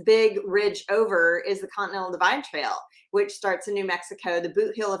next big ridge over is the Continental Divide Trail, which starts in New Mexico, the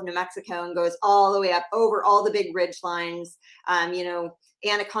boot heel of New Mexico, and goes all the way up over all the big ridge lines,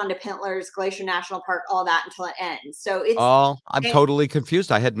 Anaconda Pintlers, Glacier National Park, all that until it ends. So it's I'm totally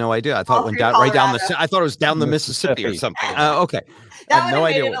confused. I had no idea. I thought it went down right down I thought it was down the Mississippi or something. Okay. That would have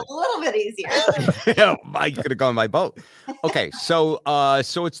made it a little bit easier. Yeah, I could have gone by boat. Okay, so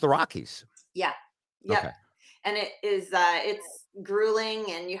it's the Rockies. Yeah. Yep. Okay. and it's grueling,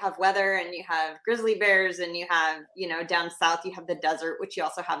 and you have weather, and you have grizzly bears, and you have, down south you have the desert, which you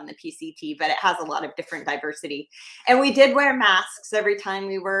also have in the PCT, but it has a lot of different diversity. And we did wear masks every time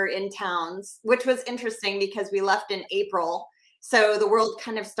we were in towns, which was interesting because we left in April. So the world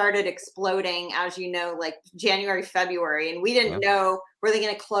kind of started exploding, as you know, like January, February, and we didn't know, were they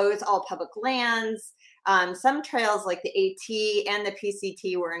going to close all public lands? Some trails like the AT and the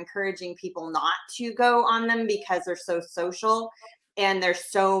PCT were encouraging people not to go on them because they're so social and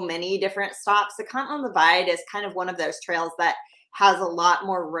there's so many different stops. The Continental Divide is kind of one of those trails that has a lot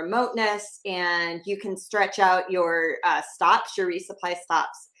more remoteness, and you can stretch out your stops, your resupply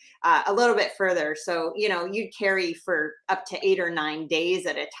stops, a little bit further. So, you'd carry for up to 8 or 9 days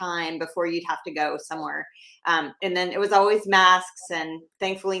at a time before you'd have to go somewhere. And then it was always masks, and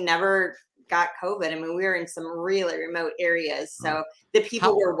thankfully never got COVID. I mean, we were in some really remote areas, so the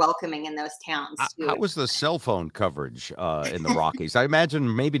people were welcoming in those towns too. How was the cell phone coverage in the Rockies? I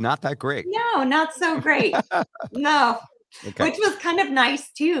imagine maybe not that great. No, not so great. No. Okay. Which was kind of nice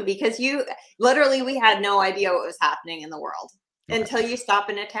too, because we had no idea what was happening in the world until you stop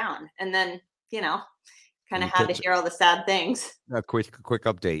in a town, and then, kind of had to hear all the sad things. A quick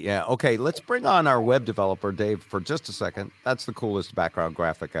update. Yeah. Okay. Let's bring on our web developer, Dave, for just a second. That's the coolest background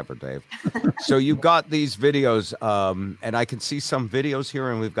graphic ever, Dave. So you've got these videos, and I can see some videos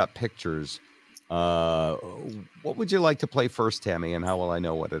here, and we've got pictures. What would you like to play first, Tami, and how will I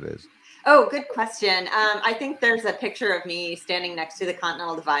know what it is? Oh, good question. I think there's a picture of me standing next to the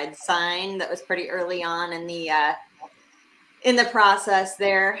Continental Divide sign that was pretty early on in the process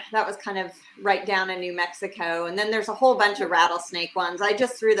there. That was kind of right down in New Mexico. And then there's a whole bunch of rattlesnake ones. I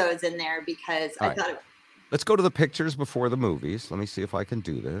just threw those in there because I thought Let's go to the pictures before the movies. Let me see if I can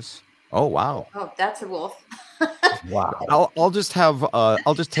do this. Oh, wow. Oh, that's a wolf. Wow. I'll just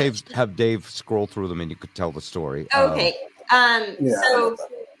have Dave scroll through them, and you could tell the story. Okay. So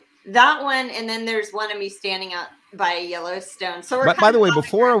that one, and then there's one of me standing out by Yellowstone. So we're by the way,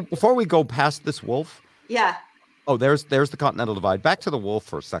 before we go past this wolf. Yeah. Oh, there's the Continental Divide. Back to the wolf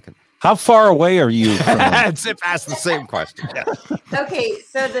for a second. How far away are you from Zip asked the same question. Yeah. Okay,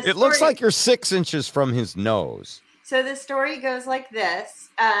 so it looks like you're 6 inches from his nose. So the story goes like this.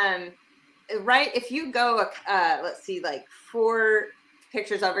 Right, if you go, let's see, like 4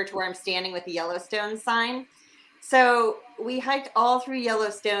 pictures over to where I'm standing with the Yellowstone sign. So we hiked all through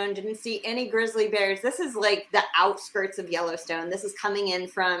Yellowstone, didn't see any grizzly bears. This is like the outskirts of Yellowstone. This is coming in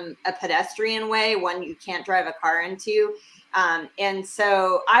from a pedestrian way, one you can't drive a car into. And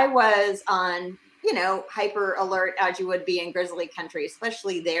so I was on, hyper alert as you would be in grizzly country,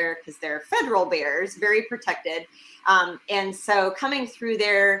 especially there because they're federal bears, very protected. And so coming through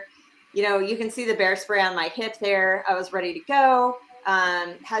there, you can see the bear spray on my hip there. I was ready to go.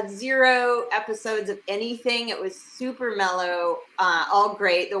 Had 0 episodes of anything. It was super mellow, all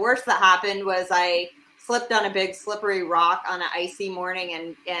great. The worst that happened was I slipped on a big slippery rock on an icy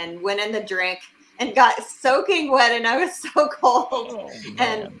morning and went in the drink and got soaking wet, and I was so cold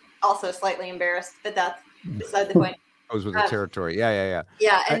and also slightly embarrassed, but that's beside the point. I was with the territory. Yeah.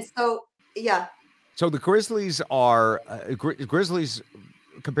 Yeah. And so the grizzlies are grizzlies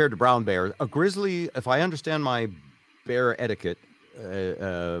compared to brown bears. A grizzly, if I understand my bear etiquette,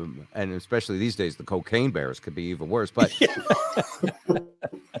 and especially these days, the cocaine bears could be even worse. But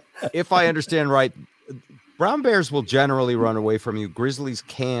if I understand right, brown bears will generally run away from you. Grizzlies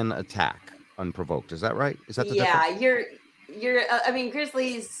can attack unprovoked. Is that right? Is that the difference? You're. I mean,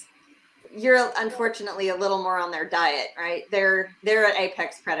 grizzlies. You're unfortunately a little more on their diet, right? They're an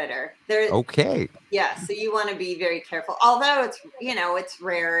apex predator. They're okay. Yeah, so you want to be very careful. Although it's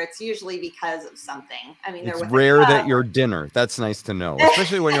rare. It's usually because of something. I mean, it's rare that you're dinner. That's nice to know,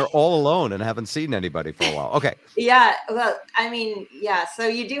 especially when you're all alone and haven't seen anybody for a while. Okay. Yeah. Well, I mean, yeah. So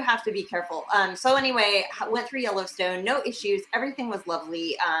you do have to be careful. So anyway, went through Yellowstone, no issues. Everything was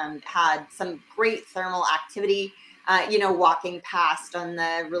lovely. Had some great thermal activity. Walking past on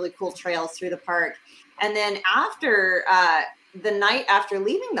the really cool trails through the park. And then after the night after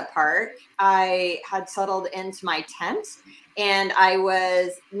leaving the park, I had settled into my tent and I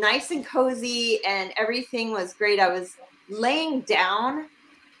was nice and cozy and everything was great. I was laying down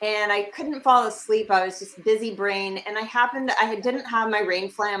and I couldn't fall asleep. I was just busy brain. And I didn't have my rain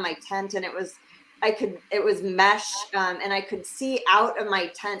fly on my tent, and it was mesh, and I could see out of my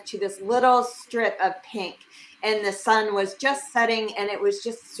tent to this little strip of pink. And the sun was just setting and it was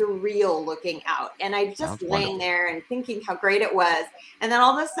just surreal looking out. And I just laying there and thinking how great it was. And then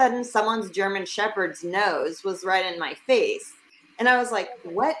all of a sudden, someone's German Shepherd's nose was right in my face. And I was like,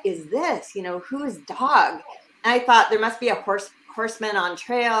 what is this? Whose dog? And I thought there must be a horseman on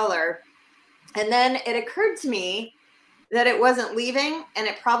trail or And then it occurred to me that it wasn't leaving, and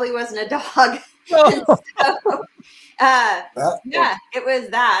it probably wasn't a dog. And so, yeah, it was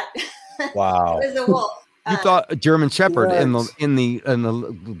that. Wow. It was a wolf. You thought a German Shepherd in What? the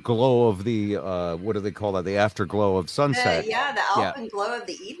glow of the what do they call that? The afterglow of sunset. The alpine glow of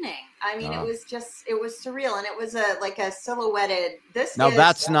the evening. I mean, it was surreal, and it was a silhouetted. Now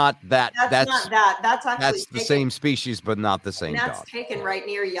that's not that. That's not that. That's actually that's the same species, but not the same that's dog. taken right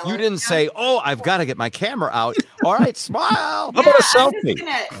near Yellowstone. You didn't say, "Oh, I've got to get my camera out." All right, smile. How about a I'm selfie? just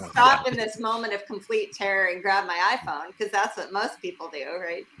gonna stop in this moment of complete terror and grab my iPhone, because that's what most people do,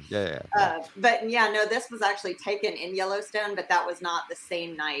 right? Yeah. But yeah, no, this was actually taken in Yellowstone, but that was not the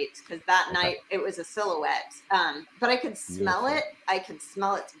same night, because that night it was a silhouette. But I could smell it. I could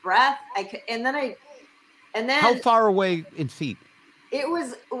smell its breath. And then How far away in feet? it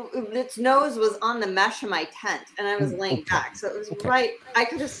was, its nose was on the mesh of my tent, and I was laying back, so it was right. I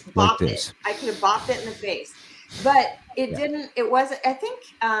could have bopped it. I could have bopped it in the face, but it didn't. It wasn't. I think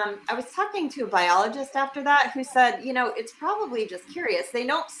I was talking to a biologist after that who said, it's probably just curious. They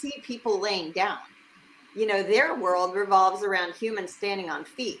don't see people laying down. Their world revolves around humans standing on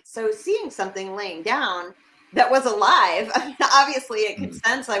feet. So seeing something laying down that was alive, I mean, obviously it could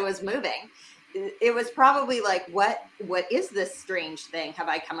sense I was moving. It was probably like, what is this strange thing? Have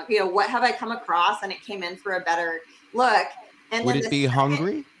I what have I come across? And it came in for a better look. And would it be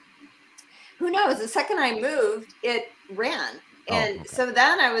hungry? Who knows? The second I moved, it ran. And so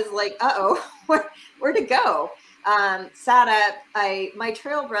then I was like, where to go? Sat up. My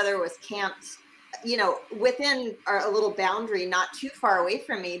trail brother was camped, within a little boundary, not too far away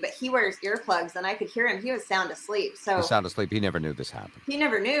from me, but he wears earplugs, and I could hear him. He was sound asleep. So sound asleep. He never knew this happened. He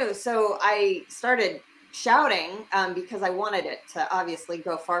never knew. So I started shouting because I wanted it to obviously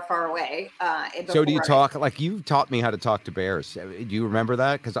go far, far away. So do you talk, like you taught me how to talk to bears? Do you remember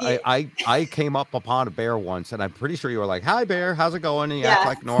that? Because I came up upon a bear once, and I'm pretty sure you were like, "Hi, bear, how's it going?" And you act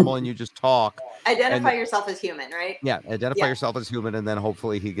like normal, and you just talk. Identify yourself as human, right? Yeah, identify yourself as human, and then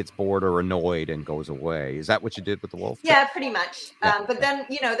hopefully he gets bored or annoyed and goes away. Is that what you did with the wolf? Yeah, pretty much. Yeah. But then,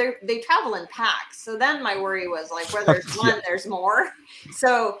 they travel in packs. So then my worry was like, where there's one, there's more.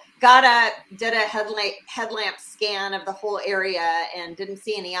 So got up, did a headlamp scan of the whole area and didn't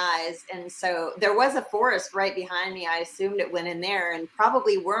see any eyes. And so there was a forest right behind me. I assumed it went in there, and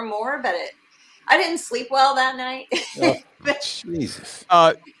probably were more, but I didn't sleep well that night. Jesus.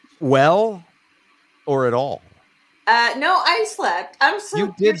 Well, or at all? No, I slept.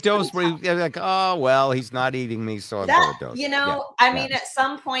 You did dose, but you're like, oh well, he's not eating me, so I'm going to dose. I mean, at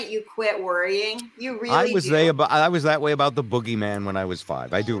some point you quit worrying. You really. I was that way about the boogeyman when I was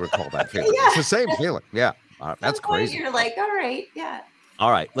 5. I do recall that feeling. It's the same feeling. Yeah, that's crazy. You're like, all right, yeah.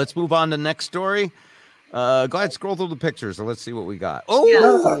 All right, let's move on to the next story. Go ahead, scroll through the pictures and let's see what we got.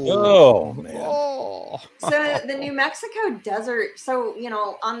 Oh, man. So the New Mexico desert. So,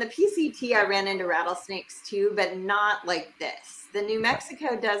 on the PCT, I ran into rattlesnakes too, but not like this. The New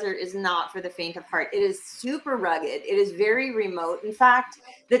Mexico desert is not for the faint of heart. It is super rugged. It is very remote. In fact,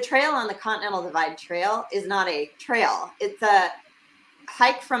 the trail on the Continental Divide Trail is not a trail. It's a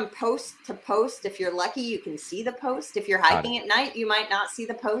hike from post to post. If you're lucky, you can see the post. If you're hiking at night, you might not see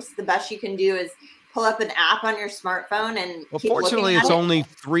the post. The best you can do is pull up an app on your smartphone and keep fortunately, it's only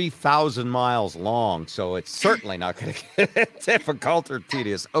 3,000 miles long, so it's certainly not going to get difficult or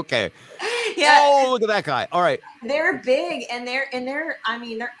tedious. Okay. Yeah. Oh, look at that guy. All right. They're big, and they're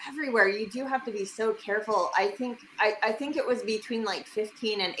everywhere. You do have to be so careful. I think it was between like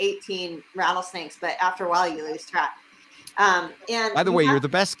 15 and 18 rattlesnakes, but after a while you lose track. And by the way, you're the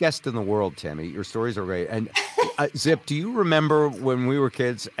best guest in the world, Tammy. Your stories are great. And Zip, do you remember when we were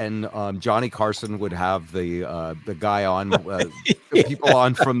kids and Johnny Carson would have the guy on, people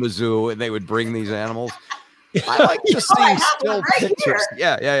on from the zoo, and they would bring these animals? I like to see still pictures.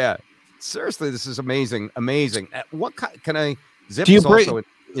 Here. Yeah. Seriously, this is amazing. What can I? Zip is also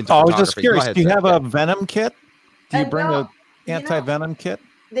into I was just curious. Ahead, do you Zip? have a venom kit? Do you bring an anti-venom kit?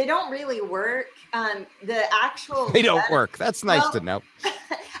 They don't really work. The actual they don't work. That's nice to know.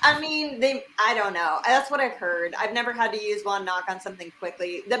 I mean, I don't know. That's what I've heard. I've never had to use one. Knock on something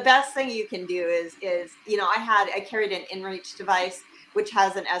quickly. The best thing you can do is I carried an InReach device which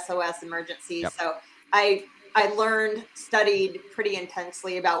has an SOS emergency. Yep. So I studied pretty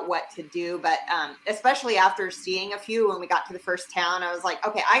intensely about what to do, but especially after seeing a few when we got to the first town, I was like,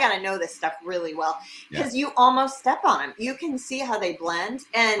 okay, I got to know this stuff really well because you almost step on them. You can see how they blend.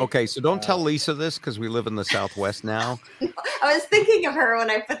 And okay, so don't tell Lisa this because we live in the Southwest now. I was thinking of her when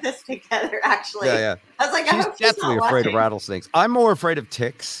I put this together, actually. Yeah. I was like, she's definitely afraid of rattlesnakes. I'm more afraid of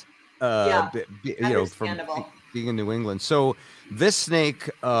ticks, from being in New England. So this snake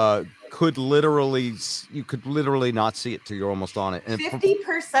could literally not see it till you're almost on it. And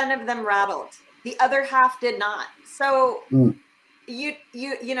 50% of them rattled. The other half did not. So you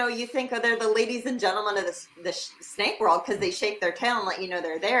think, oh, they're the ladies and gentlemen of the snake world because they shake their tail and let you know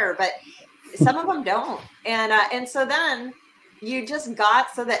they're there, but some of them don't. And so then you just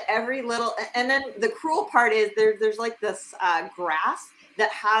got so that every little, and then the cruel part is there's like this grass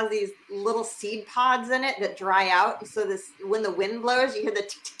that has these little seed pods in it that dry out. And so when the wind blows, you hear the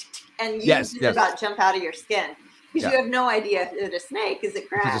tick, tick, tick, tick, and you just about jump out of your skin. Because you have no idea if it's a snake. Is it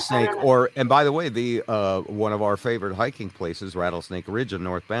grass? It's a snake. And by the way, the one of our favorite hiking places, Rattlesnake Ridge in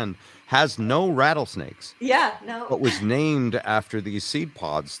North Bend, has no rattlesnakes. Yeah, no. But was named after these seed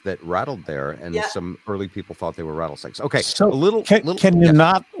pods that rattled there, and some early people thought they were rattlesnakes. Okay, so can you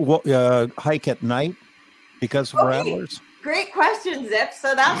not hike at night because of rattlers? Great question, Zip.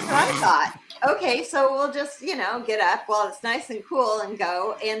 So that's what I thought. Okay, so we'll just get up while it's nice and cool and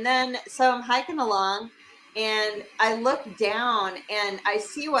go. And then so I'm hiking along. And I look down and I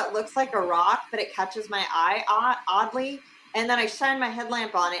see what looks like a rock, but it catches my eye oddly. And then I shine my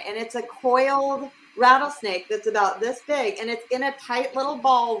headlamp on it, and it's a coiled rattlesnake that's about this big. And it's in a tight little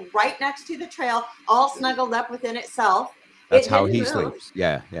ball right next to the trail, all snuggled up within itself. That's how he sleeps.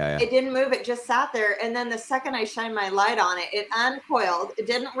 Yeah. It didn't move. It just sat there. And then the second I shined my light on it, it uncoiled. It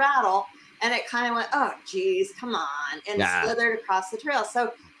didn't rattle. And it kind of went, oh, geez, come on. And slithered across the trail.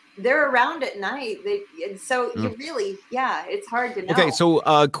 So they're around at night. You really, it's hard to know. Okay, so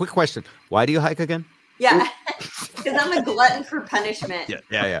quick question. Why do you hike again? Yeah, because I'm a glutton for punishment.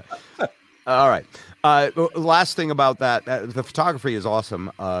 Yeah. All right. Last thing about that, the photography is awesome.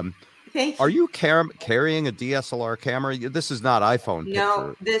 Thank you. Are you carrying a DSLR camera? This is not iPhone.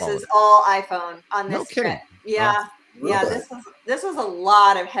 No, this is all iPhone on this trip. Yeah. Really? Yeah, this was a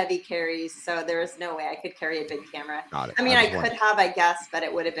lot of heavy carries, so there was no way I could carry a big camera. I mean, I could have, I guess, but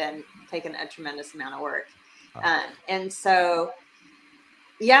it would have been taken a tremendous amount of work. And so,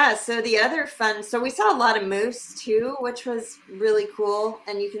 so the other fun, so we saw a lot of moose too, which was really cool.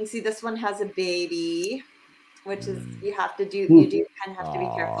 And you can see this one has a baby, which is you do kind of have to be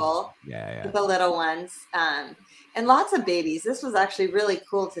careful with the little ones. And lots of babies. This was actually really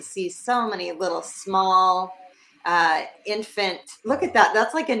cool to see so many little small infant. Look at that.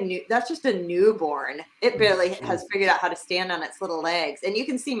 That's just a newborn. It barely has figured out how to stand on its little legs, and you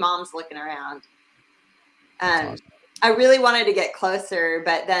can see moms looking around. Awesome. I really wanted to get closer,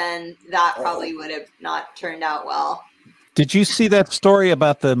 but then that probably would have not turned out well. Did you see that story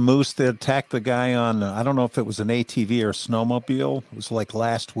about the moose that attacked the guy on, I don't know if it was an ATV or a snowmobile? It was like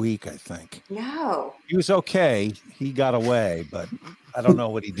last week, I think. No. He was okay. He got away, but I don't know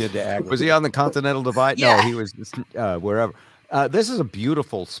what he did to aggravate. Was he on the Continental Divide? Yeah. No, he was wherever. This is a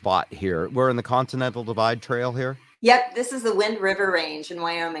beautiful spot here. We're in the Continental Divide Trail here. Yep, this is the Wind River Range in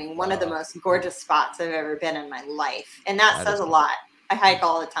Wyoming. One of the most gorgeous spots I've ever been in my life. And that says a lot. I hike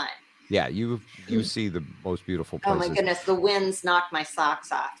all the time. Yeah, you see the most beautiful places. Oh my goodness, the winds knocked my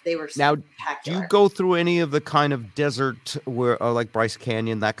socks off. They were spectacular. Do you go through any of the kind of desert where, like Bryce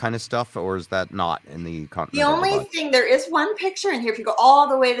Canyon, that kind of stuff, or is that not in the Continental Divide? The only thing, there is one picture in here. If you go all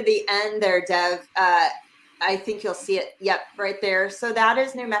the way to the end there, Dev, I think you'll see it. Yep, right there. So that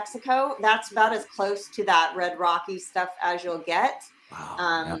is New Mexico. That's about as close to that Red Rocky stuff as you'll get.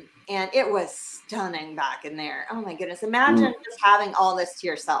 Wow. And it was stunning back in there. Oh my goodness. Imagine just having all this to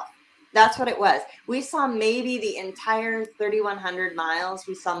yourself. That's what it was. We saw maybe the entire 3,100 miles.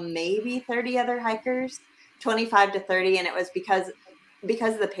 We saw maybe 30 other hikers, 25 to 30. And it was because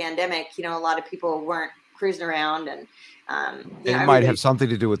of the pandemic, a lot of people weren't cruising around, and it might have something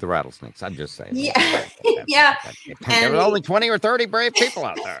to do with the rattlesnakes. I'm just saying. Yeah. Yeah. There were only 20 or 30 brave people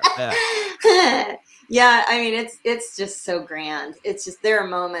out there. Yeah. Yeah, I mean, it's just so grand. It's just, there are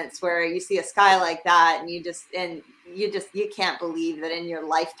moments where you see a sky like that, and you can't believe that in your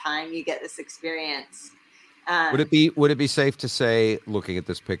lifetime you get this experience. Would it be safe to say, looking at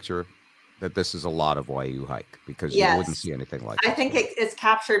this picture, that this is a lot of why you hike, because you wouldn't see anything like that? I think it's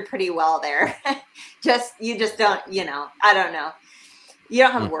captured pretty well there. You just don't, I don't know. You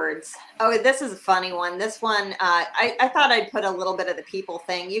don't have words. Oh, this is a funny one. This one, I thought I'd put a little bit of the people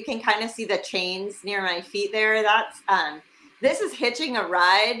thing. You can kind of see the chains near my feet there. That's this is hitching a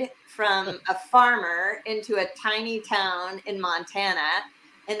ride from a farmer into a tiny town in Montana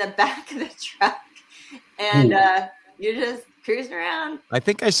in the back of the truck. And you're just cruising around. I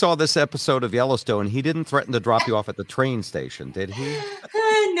think I saw this episode of Yellowstone. He didn't threaten to drop you off at the train station, did he?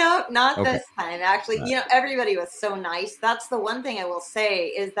 No, not this time. Actually, everybody was so nice. That's the one thing I will say,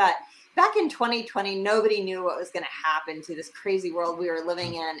 is that back in 2020, nobody knew what was going to happen to this crazy world we were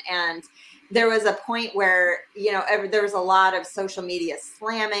living in. And there was a point where, there was a lot of social media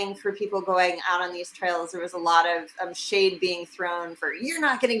slamming for people going out on these trails. There was a lot of shade being thrown for, you're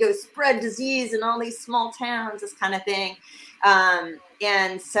not going to go spread disease in all these small towns, this kind of thing.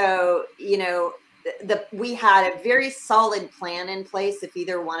 And so, we had a very solid plan in place. If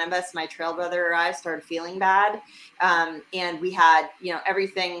either one of us, my trail brother or I, started feeling bad, and we had,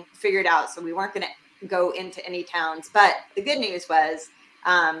 everything figured out. So we weren't going to go into any towns. But the good news was,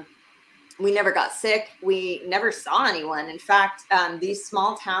 we never got sick. We never saw anyone. In fact, these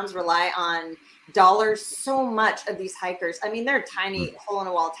small towns rely on dollars so much of these hikers. I mean, they're tiny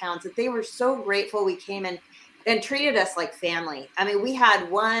hole-in-the-wall towns that they were so grateful we came in and treated us like family. I mean, we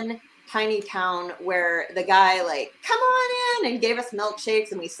had one tiny town where the guy come on in and gave us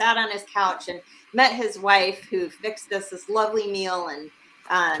milkshakes, and we sat on his couch and met his wife, who fixed us this lovely meal. And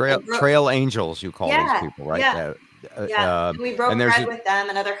trail angels, you call these people, right? And we broke bread with them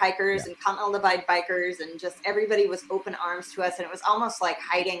and other hikers and Continental Divide bikers, and just everybody was open arms to us. And it was almost like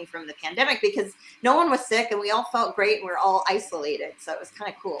hiding from the pandemic because no one was sick and we all felt great and we were all isolated. So it was kind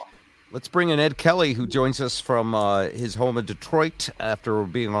of cool. Let's bring in Ed Kelly, who joins us from his home in Detroit after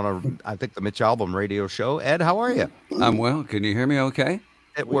being on I think the Mitch Albom radio show. Ed, how are you? I'm well. Can you hear me okay?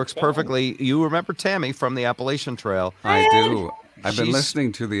 It works perfectly. You remember Tami from the Appalachian Trail. I do. I've been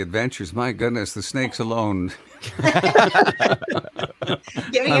listening to the adventures. My goodness, the snakes alone.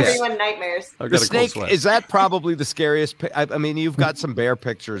 Giving everyone nightmares. The snake, is that probably the scariest? I mean, you've got some bear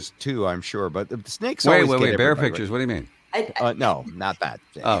pictures too, I'm sure, but the snakes always get Wait, bear everybody, pictures? What do you mean? No, not that.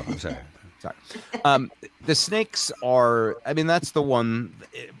 Oh, I'm sorry. The snakes are, I mean, that's the one.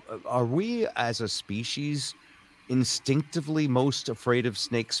 Are we as a species instinctively most afraid of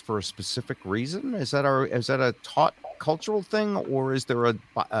snakes for a specific reason? Is that a taught cultural thing, or is there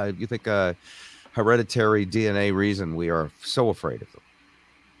you think a hereditary DNA reason we are so afraid of them?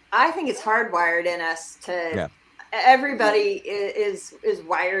 I think it's hardwired in us to. Yeah. Everybody is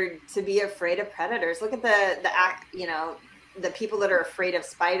wired to be afraid of predators. Look at the people that are afraid of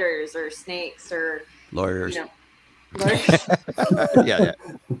spiders or snakes or lawyers. Lawyers.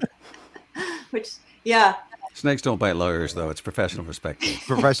 yeah. Snakes don't bite lawyers, though. It's professional respect.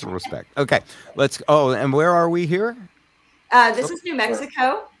 Professional respect. Okay, let's. Oh, and where are we here? This is New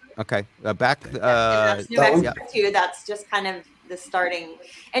Mexico. Okay, back. That's New Mexico too. That's just kind of the starting,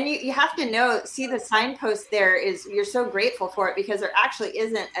 and you have to see the signpost there is, you're so grateful for it because there actually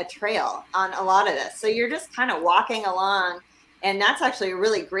isn't a trail on a lot of this. So you're just kind of walking along, and that's actually a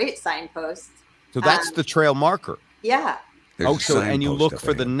really great signpost. So that's the trail marker. Yeah. And you look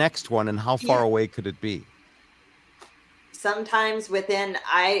for the next one, and how far away could it be? Sometimes within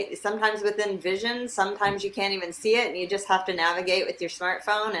vision, sometimes you can't even see it, and you just have to navigate with your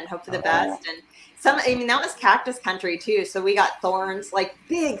smartphone and hope for the best. And that was cactus country too. So we got thorns, like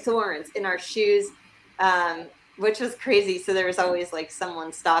big thorns in our shoes, which was crazy. So there was always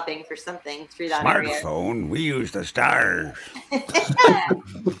someone stopping for something through that area. Smartphone, we use the stars.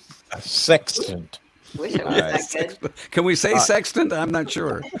 Sextant. Wish it was that good. Can we say sextant? I'm not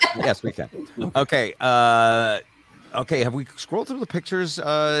sure. Yes, we can. Okay. Okay, have we scrolled through the pictures,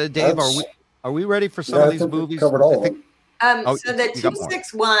 Dave? Are we ready for some of these movies? Covered all of them. So the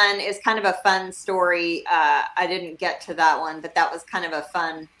 261 is kind of a fun story. I didn't get to that one, but that was kind of a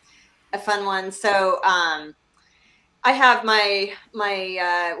fun one. So I have my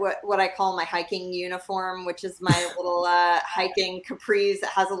what I call my hiking uniform, which is my little hiking capris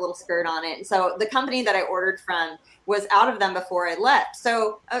that has a little skirt on it. And so the company that I ordered from was out of them before I left.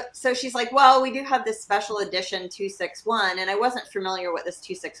 So she's like, well, we do have this special edition 261, and I wasn't familiar what this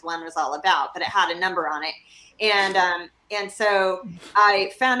 261 was all about, but it had a number on it. And so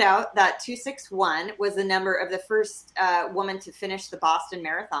I found out that 261 was the number of the first woman to finish the Boston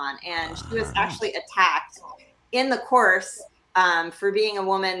Marathon, and she was actually attacked in the course for being a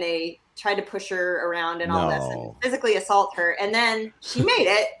woman. They tried to push her around and all this and physically assault her, and then she made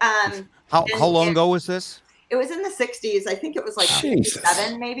it. How long ago was this? It was in the 60s. I think it was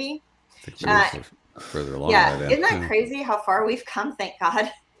 67 maybe. Further along. Yeah, isn't that crazy how far we've come? Thank God.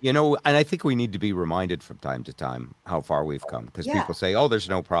 And I think we need to be reminded from time to time how far we've come, because people say, oh, there's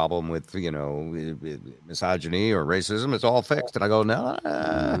no problem with, misogyny or racism. It's all fixed. And I go, no,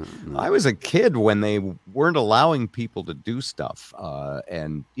 I was a kid when they weren't allowing people to do stuff.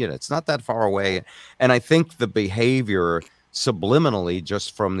 And it's not that far away. And I think the behavior subliminally,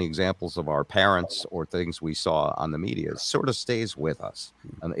 just from the examples of our parents or things we saw on the media, sort of stays with us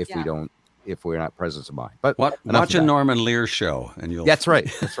if we're not present of mind. But watch a Norman Lear show and you'll. That's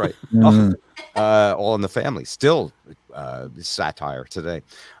right. That's right. All in the family. Still satire today.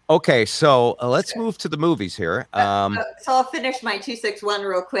 Okay, so let's move to the movies here. So I'll finish my 261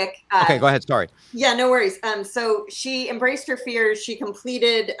 real quick. Okay, go ahead. Sorry. Yeah, no worries. So she embraced her fears. She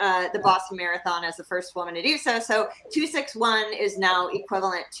completed the Boston Marathon as the first woman to do so. So 261 is now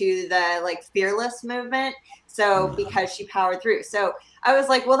equivalent to the like fearless movement. So because she powered through. So I was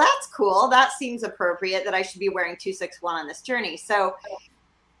like, well, that's cool. That seems appropriate that I should be wearing 261 on this journey. So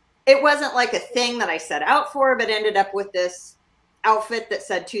it wasn't like a thing that I set out for, but ended up with this outfit that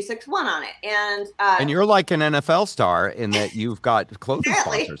said 261 on it. And you're like an NFL star in that you've got clothing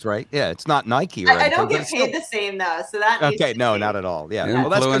sponsors, right? Yeah, it's not Nike or anything. I don't get paid the same though, so that needs okay, to no, change. not at all. Yeah, Influence well,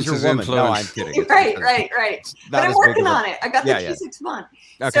 that's because you're a woman. No, I'm kidding. Right. But I'm working on it. I got the 261.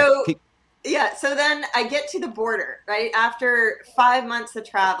 Okay. So yeah, so then I get to the border, right? After 5 months of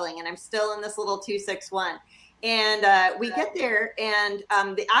traveling, and I'm still in this little 261. And we get there, and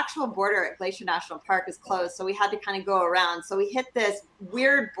the actual border at Glacier National Park is closed, so we had to kind of go around. So we hit this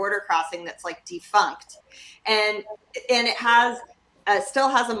weird border crossing that's like defunct, and it has still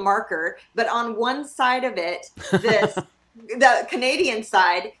has a marker, but on one side of it, the Canadian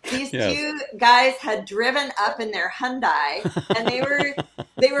side, these two guys had driven up in their Hyundai, and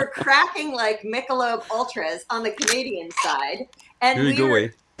they were cracking like Michelob Ultras on the Canadian side, and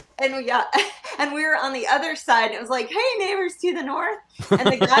and we were on the other side, and it was like, hey, neighbors to the north. And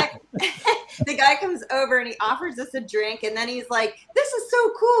the guy comes over and he offers us a drink. And then he's like, this is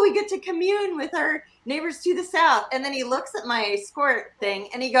so cool. We get to commune with our neighbors to the south. And then he looks at my escort thing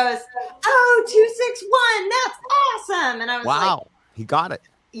and he goes, oh, 261. That's awesome. And I was like, wow, he got it.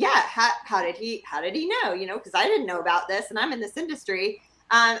 Yeah. How did he know? You know, because I didn't know about this and I'm in this industry.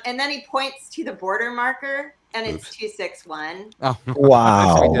 And then he points to the border marker. And it's 261. Oh,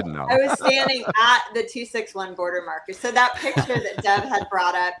 wow. We didn't know. I was standing at the 261 border marker. So that picture that Deb had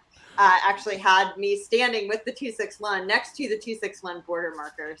brought up actually had me standing with the 261 next to the 261 border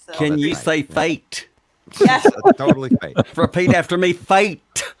marker. So can you say fate? Yes. Totally fate. Repeat after me,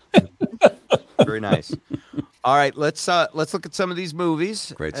 fate. Very nice. All right, let's look at some of these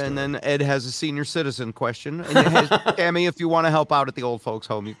movies. Great story. And then Ed has a senior citizen question. And Tami, if you want to help out at the old folks'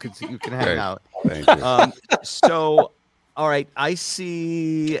 home, you can hang out. Thank you. So, all right, I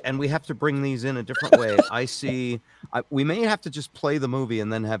see, and we have to bring these in a different way. I see. We may have to just play the movie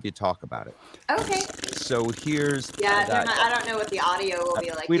and then have you talk about it. Okay. So here's. Yeah, I don't know what the audio will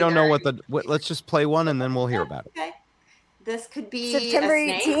be like. We don't know let's just play one and then we'll hear about it. Okay. This could be September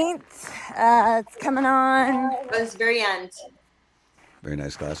a snake. 18th. It's coming on. It was very end. Very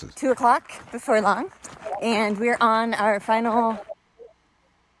nice glasses. 2 o'clock before long. And we're on our final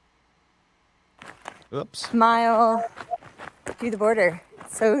mile through the border.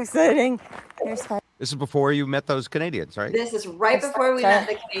 So exciting. There's five. This is before you met those Canadians, right? This is right before we met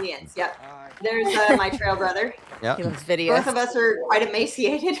the Canadians. Yep. There's my trail brother. Yeah. He loves videos. Both of us are quite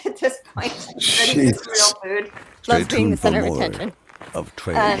emaciated at this point. Ready for real food. Loves being the tuned for center of more attention. Of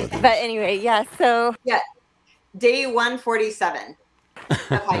trail But anyway, yeah, so Yeah. Day 147 of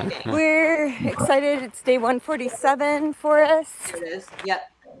hiking. we're excited. It's day 147 for us. It is. Yep.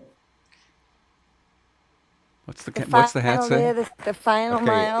 What's the hat Final say? day of the final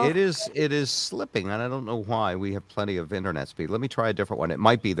mile. It is slipping, and I don't know why. We have plenty of internet speed. Let me try a different one. It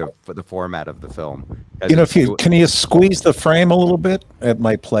might be the format of the film. You know, can you squeeze the frame a little bit? It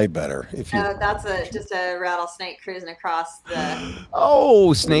might play better. If you. That's just a rattlesnake cruising across the.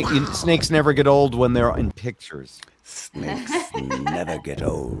 Oh, snakes never get old when they're in pictures. Snakes never get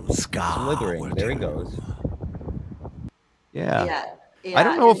old. Scar. Slithering. There he goes. Yeah. Yeah. I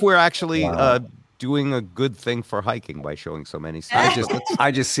don't know if we're actually doing a good thing for hiking by showing so many snakes. I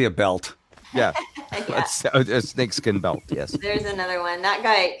just see a belt. Yeah. Yeah. A snakeskin belt. Yes. There's another one. That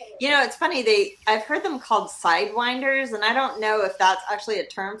guy, it's funny. I've heard them called sidewinders, and I don't know if that's actually a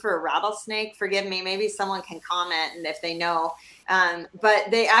term for a rattlesnake. Forgive me. Maybe someone can comment, and if they know.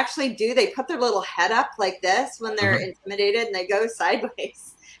 But they actually do. They put their little head up like this when they're intimidated, and they go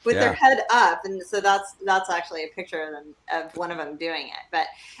sideways with their head up. And so that's actually a picture of one of them doing it. But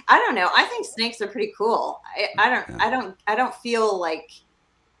I don't know. I think snakes are pretty cool. I don't feel like.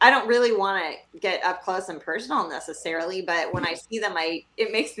 I don't really want to get up close and personal necessarily, but when I see them,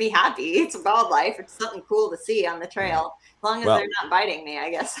 it makes me happy. It's wildlife. It's something cool to see on the trail. As long as they're not biting me, I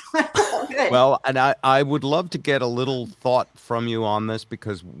guess. Good. Well, and I would love to get a little thought from you on this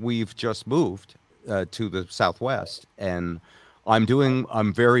because we've just moved to the Southwest, and I'm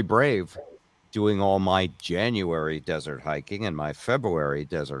very brave doing all my January desert hiking and my February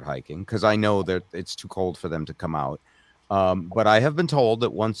desert hiking because I know that it's too cold for them to come out. But I have been told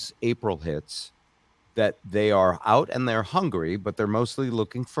that once April hits, that they are out and they're hungry, but they're mostly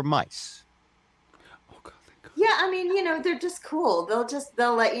looking for mice. Oh, God, thank God. Yeah, I mean, they're just cool.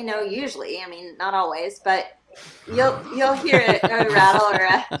 They'll let you know usually. I mean, not always, but you'll hear a rattle or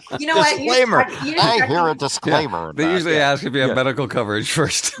a disclaimer. I hear a disclaimer. They usually ask if you have medical coverage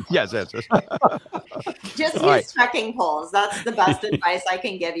first. Yes. Just All use trekking poles. That's the best advice I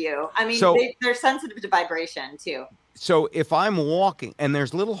can give you. I mean, they're sensitive to vibration too. So if I'm walking and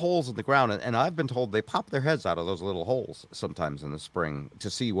there's little holes in the ground, and I've been told they pop their heads out of those little holes sometimes in the spring to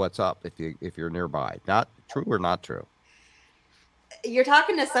see what's up if you're nearby. Not true or not true? You're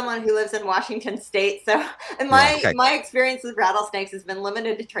talking to someone who lives in Washington State, so my experience with rattlesnakes has been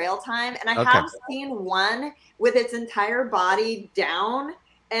limited to trail time, and I have seen one with its entire body down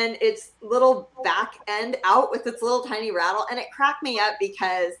and its little back end out with its little tiny rattle, and it cracked me up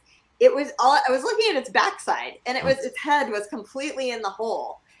because I was looking at its backside, and its head was completely in the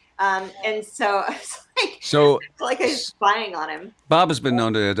hole. And so I was like I was spying on him. Bob has been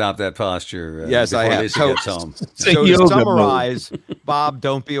known to adopt that posture. Yes, I have. Lisa gets home. So to summarize, Bob,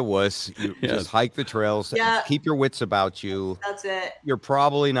 don't be a wuss. You just hike the trails. Yeah. Keep your wits about you. That's it. You're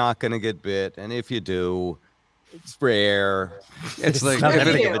probably not going to get bit, and if you do, it's rare. It's like not that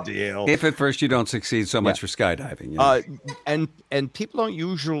big of a deal. If at first you don't succeed, so much for skydiving. And people don't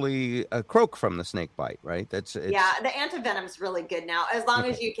usually croak from the snake bite, right? The antivenom's really good now, as long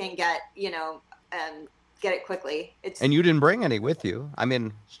as you can get get it quickly. And you didn't bring any with you. I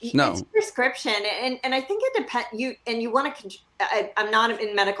mean, no. It's prescription, and I think it depends. You want to. I'm not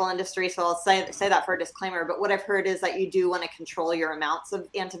in medical industry, so I'll say that for a disclaimer. But what I've heard is that you do want to control your amounts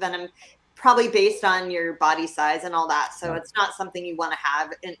of antivenom, probably based on your body size and all that. So it's not something you want to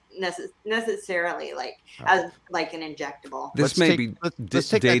have necessarily as an injectable. Let's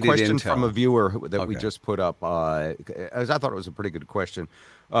take that question from a viewer that we just put up. As I thought it was a pretty good question.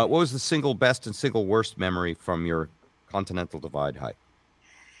 What was the single best and single worst memory from your Continental Divide hike?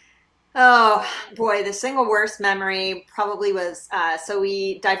 Oh boy, the single worst memory probably was, so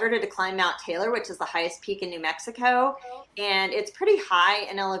we diverted to climb Mount Taylor, which is the highest peak in New Mexico. And it's pretty high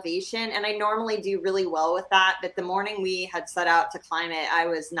in elevation. And I normally do really well with that. But the morning we had set out to climb it, I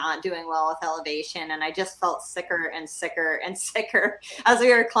was not doing well with elevation. And I just felt sicker and sicker and sicker as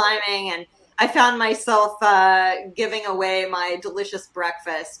we were climbing. And I found myself giving away my delicious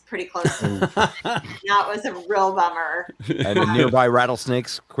breakfast pretty close to that was a real bummer. And the nearby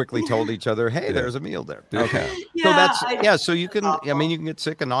rattlesnakes quickly told each other, hey, there's a meal there. Okay. So you can, you can get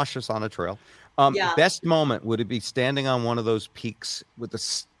sick and nauseous on a trail. Best moment, would it be standing on one of those peaks with a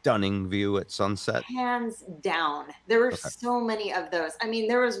stunning view at sunset? Hands down. There were so many of those. I mean,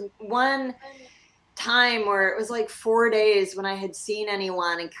 there was one time where it was like 4 days when I had seen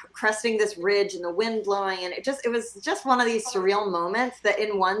anyone and cresting this ridge and the wind blowing, and it was just one of these surreal moments that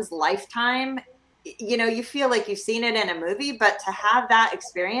in one's lifetime, you feel like you've seen it in a movie, but to have that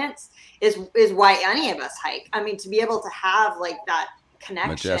experience is why any of us hike. I mean, to be able to have that connection,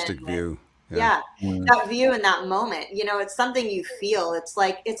 majestic view. That view in that moment, it's something you feel. It's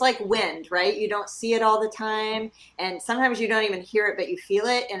like wind, right? You don't see it all the time, and sometimes you don't even hear it, but you feel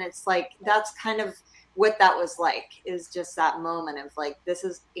it, and it's like that's kind of what that was like. Is just that moment of this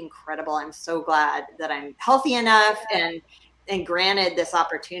is incredible. I'm so glad that I'm healthy enough and granted this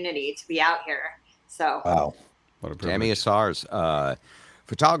opportunity to be out here. So wow, what a Tami Asars,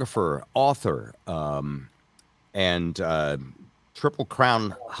 photographer, author, and Triple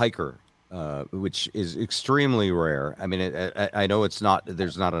Crown hiker. Which is extremely rare. I mean, I know there's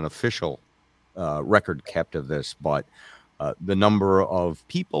not an official record kept of this, but the number of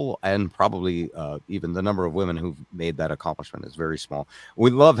people and probably even the number of women who've made that accomplishment is very small.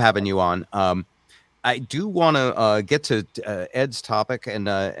 We love having you on. I do want to get to Ed's topic, and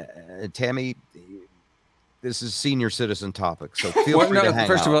Tami, this is senior citizen topic, so feel free to hang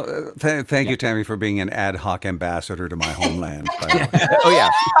first out. of all, thank you, Tami, for being an ad hoc ambassador to my homeland. Oh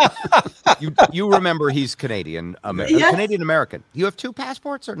yeah, you remember he's Canadian, Canadian American. You have two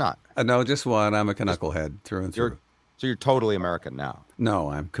passports or not? No, just one. I'm a knucklehead through and through. So you're totally American now?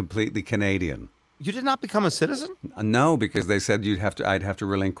 No, I'm completely Canadian. You did not become a citizen? No, because they said I'd have to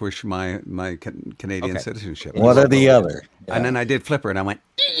relinquish my Canadian citizenship. What are the other? Yeah. And then I did flipper, and I went.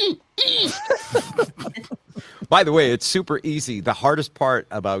 By the way, it's super easy. The hardest part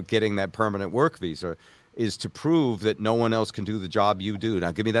about getting that permanent work visa is to prove that no one else can do the job you do.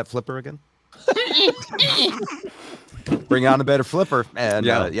 Now, give me that flipper again. Bring on a better flipper, and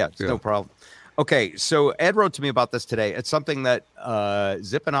no problem. Okay, so Ed wrote to me about this today. It's something that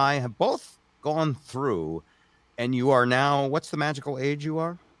Zip and I have both gone through, and you are now. What's the magical age you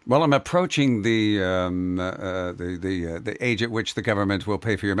are? Well, I'm approaching the age at which the government will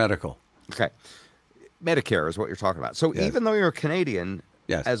pay for your medical. Okay. Medicare is what you're talking about. So even though you're a Canadian,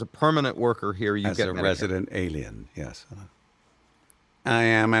 Yes. as a permanent worker here, you As get a Medicare. resident alien, yes. I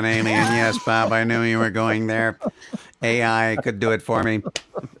am an alien. Yes, Bob. I knew you were going there. AI could do it for me.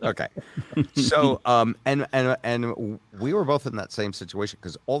 Okay. So, and we were both in that same situation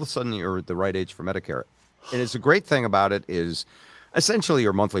because all of a sudden you're at the right age for Medicare. And it's a great thing about it is essentially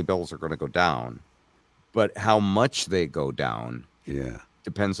your monthly bills are going to go down, but how much they go down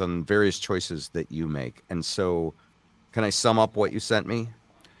depends on various choices that you make. And so, can I sum up what you sent me?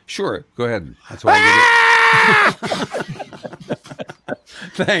 Sure. Go ahead. That's why I give you.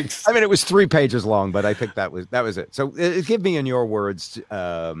 Thanks. I mean, it was 3 pages long, but I think that was it. So, give me in your words,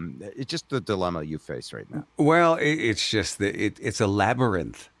 it's just the dilemma you face right now. Well, it's just that it's a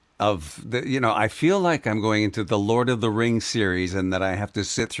labyrinth of I feel like I'm going into the Lord of the Rings series and that I have to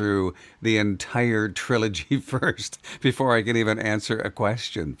sit through the entire trilogy first before I can even answer a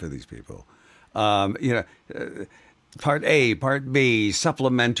question for these people. Part A, Part B,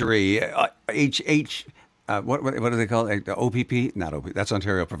 supplementary, HH. What do they call it? OPP? Not OPP. That's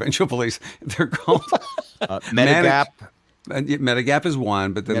Ontario Provincial Police. They're called Medigap. Medigap is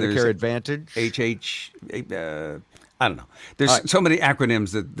one, but then Medicare there's Advantage. HH. I don't know. There's so many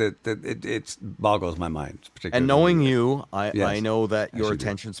acronyms that it boggles my mind. And knowing you, I know that your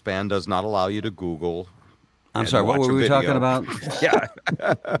attention span does not allow you to Google. I'm sorry. What were we talking about? Yeah.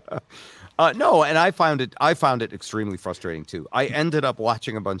 No, and I found it extremely frustrating too. I ended up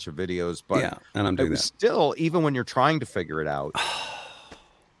watching a bunch of videos, but and I'm doing that. Still, even when you're trying to figure it out,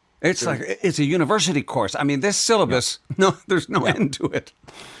 it's like it's a university course. I mean, this syllabus, there's no end to it.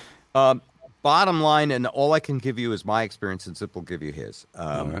 Bottom line, and all I can give you is my experience, and Zip will give you his.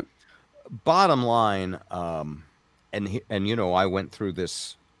 All right. Bottom line, and I went through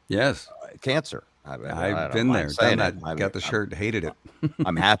this. Yes. Cancer. I've been there, done that. Got the shirt, hated it.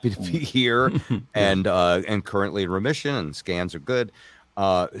 I'm happy to be here, and currently in remission, and scans are good.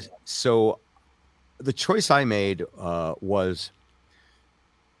 So the choice I made was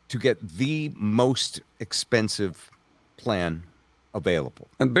to get the most expensive plan available.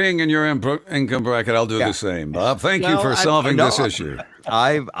 And being in your income bracket, I'll do the same, Bob. Thank you for solving this issue.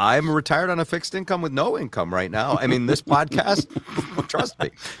 I'm retired on a fixed income with no income right now. I mean, this podcast, trust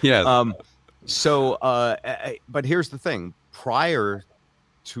me. Yes. So, but here's the thing. Prior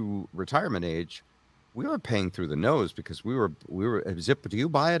to retirement age, we were paying through the nose because we were Zip. Do you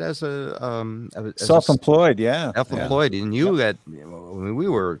buy it as a self-employed? Self-employed, and you had. We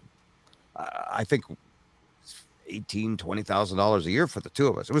were, I think, $18,000-$20,000 a year for the two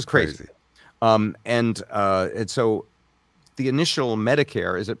of us. It was crazy. And so the initial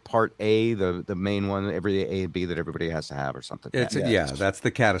Medicare, is it Part A, the main one, every A and B that everybody has to have or something? That's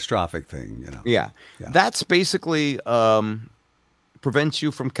the catastrophic thing. Yeah. That's basically prevents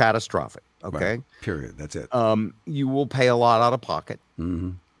you from catastrophic. Okay. Right. Period. That's it. You will pay a lot out of pocket.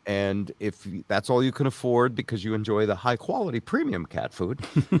 Mm-hmm. And if that's all you can afford because you enjoy the high quality premium cat food.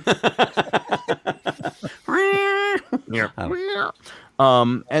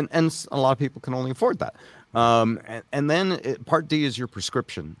 And a lot of people can only afford that. And then Part D is your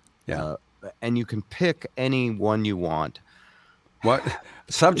prescription. And you can pick any one you want. What?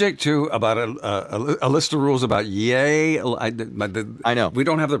 Subject to about a list of rules about I know we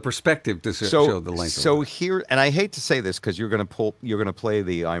don't have the perspective to show the length. So here, and I hate to say this because you're going to play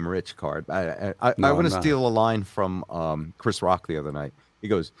the "I'm rich" card. I want to steal a line from Chris Rock the other night. He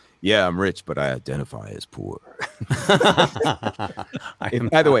goes, "Yeah, I'm rich, but I identify as poor."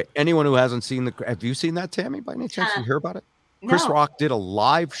 By the way, anyone who hasn't seen have you seen that, Tami? By any chance, you hear about it? No. Chris Rock did a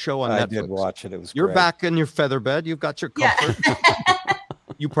live show on Netflix. I did watch it. It was. You're great. Back in your feather bed. You've got your comfort. Yeah.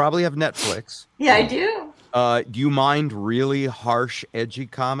 You probably have Netflix. Yeah, I do. Do you mind really harsh, edgy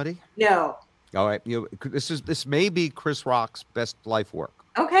comedy? No. All right. This may be Chris Rock's best life work.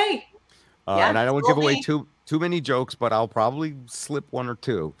 Okay. And I don't want to give away too many jokes, but I'll probably slip one or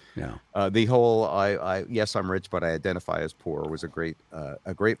two. Yeah. The whole yes, I'm rich, but I identify as poor was a great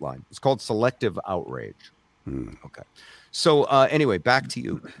line. It's called selective outrage. Okay. So anyway, back to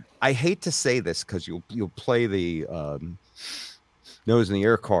you. I hate to say this because you'll play the nose in the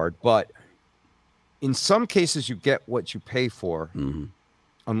air card, but in some cases you get what you pay for,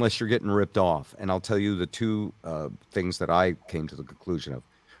 unless you're getting ripped off. And I'll tell you the two things that I came to the conclusion of.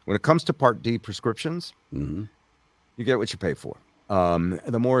 When it comes to Part D prescriptions, you get what you pay for.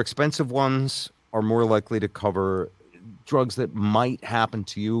 The more expensive ones are more likely to cover drugs that might happen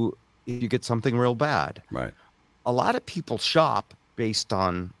to you if you get something real bad. Right. A lot of people shop based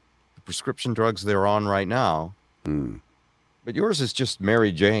on the prescription drugs they're on right now. But yours is just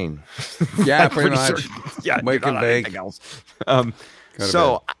Mary Jane. Yeah, pretty much. Sure. Yeah, Wake and bake. Else.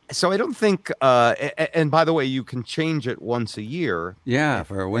 So So I don't think. And by the way, you can change it once a year. Yeah,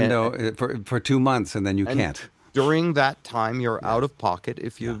 for a window for 2 months, and then you can't. During that time, you're out of pocket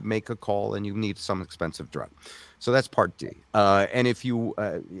if you make a call and you need some expensive drug. So that's part D. And if you,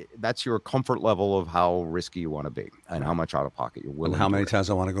 that's your comfort level of how risky you want to be and how much out of pocket you're willing. And how to many risk. times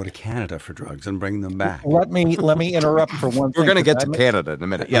I want to go to Canada for drugs and bring them back. Let me interrupt for one thing. We're going to get to Canada in a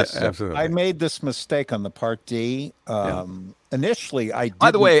minute. Yes, absolutely. I made this mistake on the Part D. Initially, I did.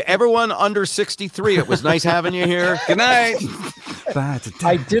 By the way, everyone under 63, it was nice having you here. Good night.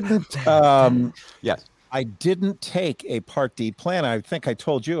 I didn't. Yes. I didn't take a Part D plan. I think I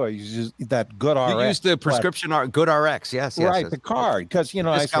told you I used that Good RX. You used the prescription Good RX. Yes. Right, yes. the card. Because, I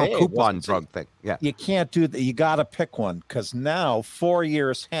discount say, coupon drug thing. Yeah. You can't do that. You got to pick one. Because now, 4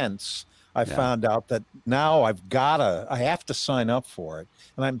 years hence, I found out that now I have to sign up for it.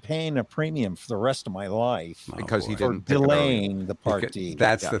 And I'm paying a premium for the rest of my life. Because he didn't for delaying the Part D.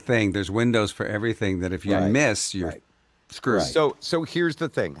 That's the thing. There's windows for everything that if you miss, you're screwed. So here's the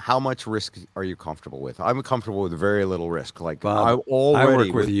thing. How much risk are you comfortable with? I'm comfortable with very little risk. Like Bob, I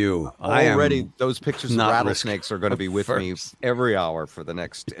work with you. Already, those pictures of rattlesnakes are going to be with me every hour for the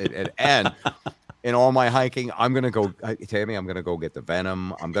next. And in all my hiking, I'm going to go, Tami. I'm going to go get the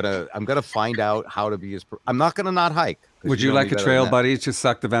venom. I'm gonna find out how to be as. I'm not going to not hike. Would you like a trail buddy to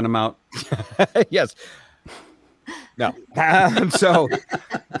suck the venom out? Yes. No.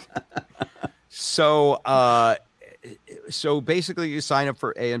 So basically, you sign up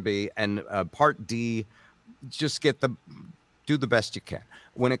for A and B, and Part D, just do the best you can.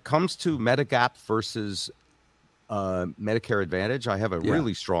 When it comes to Medigap versus Medicare Advantage, I have a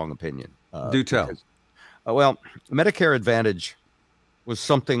really strong opinion. Do tell. Because, well, Medicare Advantage was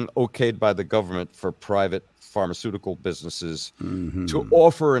something okayed by the government for private pharmaceutical businesses to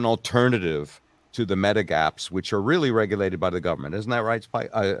offer an alternative to the Medigaps, which are really regulated by the government. Isn't that right,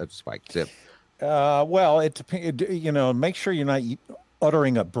 Spike? Zip. Well, it depends. Make sure you're not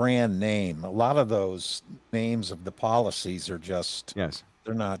uttering a brand name. A lot of those names of the policies are just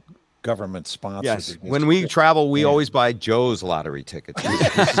they're not government sponsored. Yes. When we travel, we always buy Joe's lottery tickets.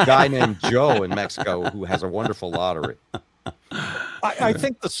 There's a guy named Joe in Mexico who has a wonderful lottery. I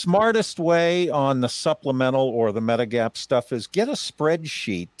think the smartest way on the supplemental or the Medigap stuff is get a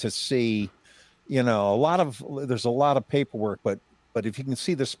spreadsheet to see. There's a lot of paperwork, but if you can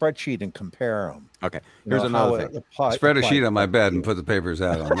see the spreadsheet and compare them. Okay. Here's another thing. Spread a sheet on my bed and put the papers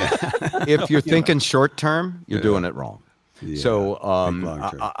out on it. If you're thinking short term, you're doing it wrong. Yeah, so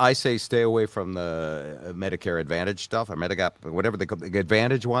I say stay away from the Medicare Advantage stuff or Medigap, whatever they call the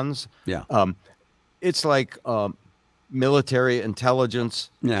Advantage ones. Yeah. It's like military intelligence,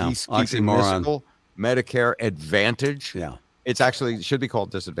 peacekeeping missile, Medicare Advantage. Yeah. It's actually should be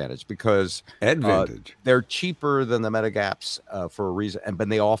called disadvantage because Advantage. They're cheaper than the Medigaps for a reason, but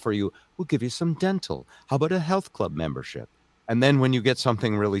they offer we'll give you some dental. How about a health club membership? And then when you get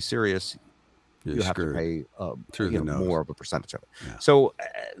something really serious, you have to pay more of a percentage of it. Yeah. So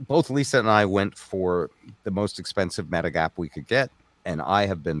both Lisa and I went for the most expensive Medigap we could get, and I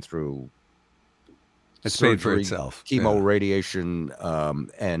have been through it's paid for itself, chemo, radiation,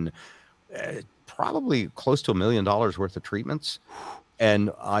 and probably close to $1 million worth of treatments. And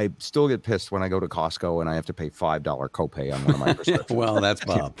I still get pissed when I go to Costco and I have to pay $5 copay on one of my prescriptions. Well, that's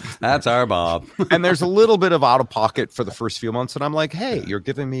Bob. That's our Bob. And there's a little bit of out of pocket for the first few months. And I'm like, hey, you're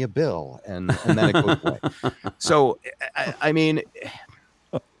giving me a bill. And then it goes away. So, I mean,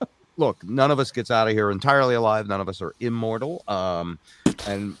 look, none of us gets out of here entirely alive. None of us are immortal. Can't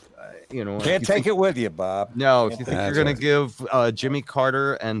take it with you, Bob. No, if you think you're going to give Jimmy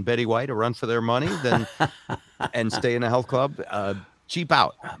Carter and Betty White a run for their money, then and stay in a health club, cheap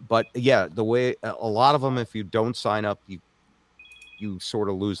out. But yeah, the way a lot of them, if you don't sign up, you sort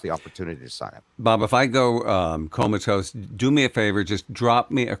of lose the opportunity to sign up. Bob, if I go comatose, do me a favor, just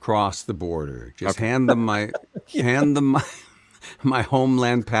drop me across the border. Just hand them my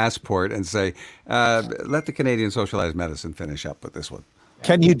homeland passport and say, let the Canadian Socialized Medicine finish up with this one.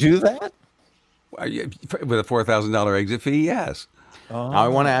 Can you do that? With a $4,000 exit fee? Yes. Now, I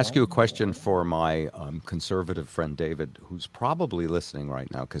want to ask you a question for my conservative friend David, who's probably listening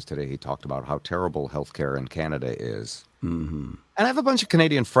right now, because today he talked about how terrible healthcare in Canada is. Mm-hmm. And I have a bunch of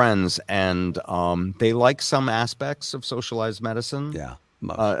Canadian friends, and they like some aspects of socialized medicine. Yeah.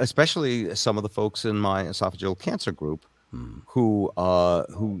 Especially some of the folks in my esophageal cancer group who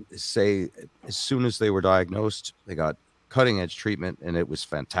say as soon as they were diagnosed, they got cutting edge treatment and it was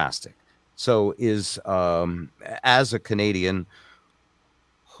fantastic. So as a Canadian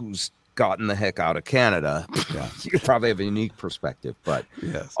who's gotten the heck out of Canada, you probably have a unique perspective. But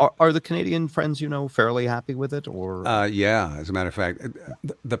Yes. Are the Canadian friends fairly happy with it? Or Yeah, as a matter of fact,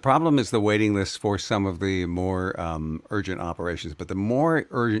 the problem is the waiting list for some of the more urgent operations. But the more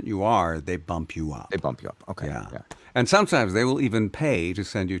urgent you are, they bump you up. they bump you up? Okay. Yeah. And sometimes they will even pay to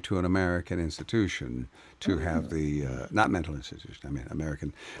send you to an American institution to have the, not mental institution, I mean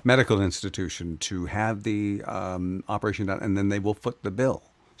American medical institution to have the operation done, and then they will foot the bill.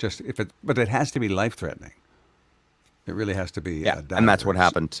 But it has to be life-threatening. It really has to be. And that's what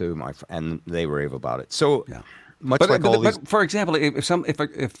happened to my friend, and they were able about it. So much But, like all these. but for example, if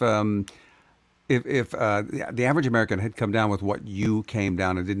the average American had come down with what you came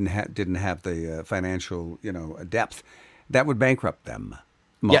down and didn't have the financial depth, that would bankrupt them.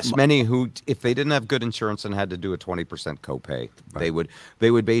 Yes, many who, if they didn't have good insurance and had to do a 20% copay, they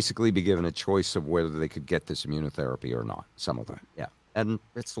would basically be given a choice of whether they could get this immunotherapy or not. Some of them, and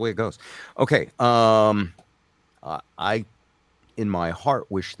it's the way it goes. Okay, I, in my heart,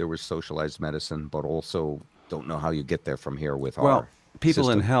 wish there was socialized medicine, but also don't know how you get there from here with our people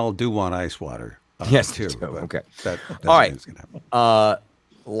system. in hell do want ice water. Yes, too. they do. Okay. That All right. is gonna happen.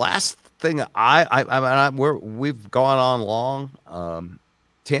 Last thing, we've gone on long.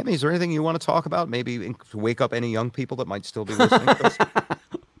 Tami, is there anything you want to talk about? Maybe to wake up any young people that might still be listening to us?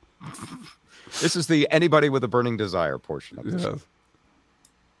 This is the anybody with a burning desire portion of this. Yes.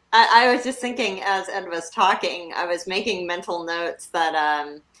 I was just thinking as Ed was talking, I was making mental notes that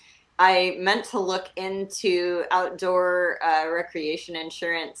I meant to look into outdoor recreation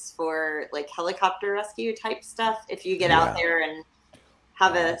insurance for like helicopter rescue type stuff. If you get out there and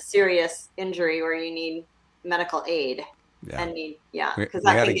have a serious injury where you need medical aid. And because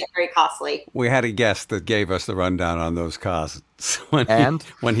that can get very costly. We had a guest that gave us the rundown on those costs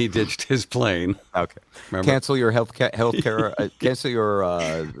when he ditched his plane. Okay. Remember? Cancel your healthcare, cancel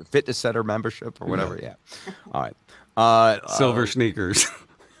your fitness center membership or whatever. Yeah. All right. Silver sneakers.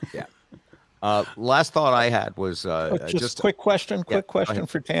 Yeah. Last thought I had was just a quick question. Quick question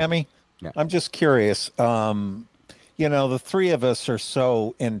for Tami. Yeah. I'm just curious. The three of us are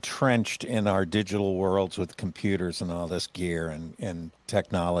so entrenched in our digital worlds with computers and all this gear and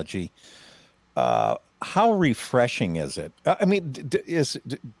technology. How refreshing is it? I mean,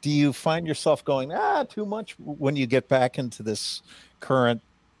 do you find yourself going, too much when you get back into this current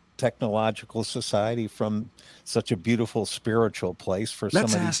technological society from such a beautiful spiritual place for so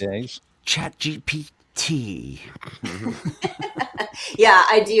many days? ChatGPT. Yeah,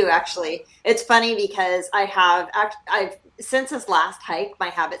 I do actually. It's funny because I've since this last hike, my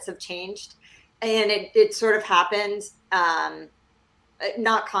habits have changed, and it sort of happened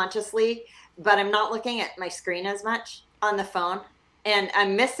not consciously, but I'm not looking at my screen as much on the phone, and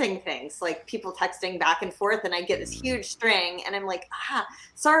I'm missing things like people texting back and forth, and I get this huge string, and I'm like,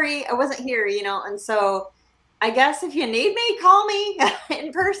 sorry, I wasn't here, and so I guess if you need me, call me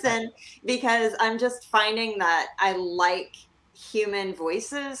in person, because I'm just finding that I like human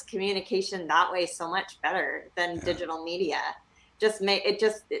voices, communication that way so much better than digital media. This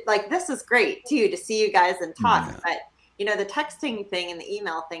is great too, to see you guys and talk, but the texting thing and the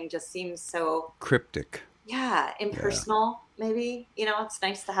email thing just seems so cryptic. Yeah, impersonal. Maybe it's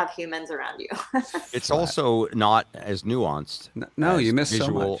nice to have humans around you. It's also not as nuanced. No, as you miss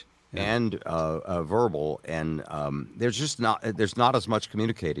visual so much. And verbal, and there's not as much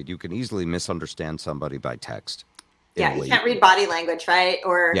communicated. You can easily misunderstand somebody by text. Yeah, you can't read body language, right?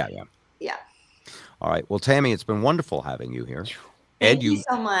 Or yeah. All right. Well, Tami, it's been wonderful having you here. Thank you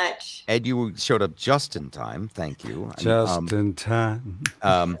so much. Ed, you showed up just in time. Thank you. Just in time.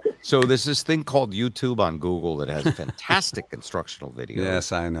 So there's this thing called YouTube on Google that has fantastic instructional videos.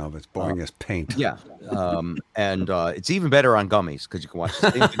 Yes, I know, but it's boring as paint. Yeah. And it's even better on gummies because you can watch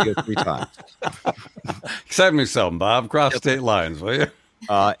the same video 3 times. Send me some, Bob. Cross state lines, will you?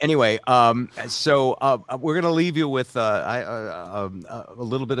 Anyway, so we're going to leave you with a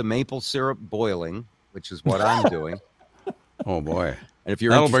little bit of maple syrup boiling, which is what I'm doing. Oh boy! And if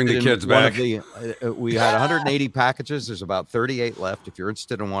you're that'll bring the kids back. We had 180 packages. There's about 38 left. If you're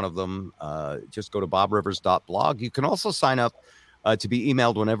interested in one of them, just go to bobrivers.blog. You can also sign up to be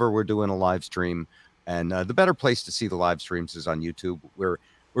emailed whenever we're doing a live stream. And the better place to see the live streams is on YouTube. We're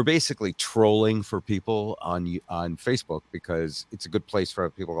basically trolling for people on Facebook because it's a good place for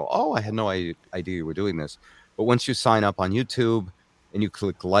people to go, oh, I had no idea you were doing this. But once you sign up on YouTube and you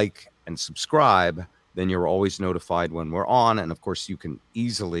click like and subscribe, then you're always notified when we're on. And of course, you can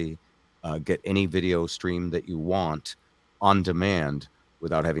easily get any video stream that you want on demand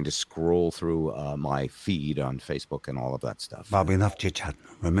without having to scroll through my feed on Facebook and all of that stuff. Bob, enough chit-chat.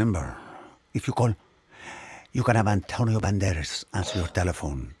 Remember, if you call, you can have Antonio Banderas answer your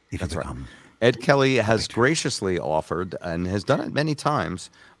telephone if That's you right. become. Ed Kelly has graciously offered and has done it many times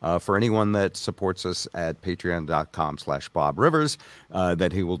for anyone that supports us at patreon.com/Bob Rivers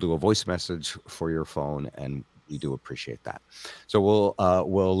that he will do a voice message for your phone, and we do appreciate that. So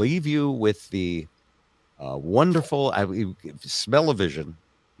we'll leave you with the wonderful smell-o-vision.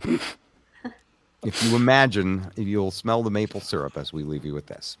 If you imagine, you'll smell the maple syrup as we leave you with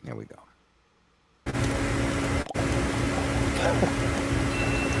this. Here we go.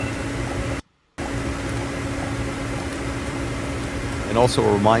 And also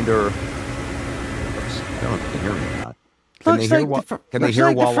a reminder. Oops, I don't know if you can hear me or not. Can they hear what? Can they hear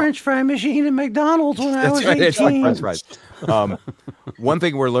like while the French fry machine at McDonald's when I was 18. It's like French fries. One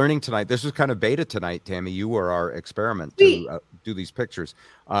thing we're learning tonight. This was kind of beta tonight, Tammy. You were our experiment to do these pictures.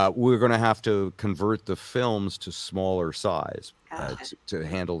 We're going to have to convert the films to smaller size to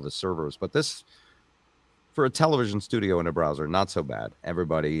handle the servers. But this, for a television studio and a browser, not so bad.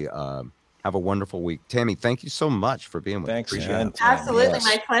 Everybody. Have a wonderful week. Tammy, thank you so much for being with us. Thanks, Appreciate it. Absolutely.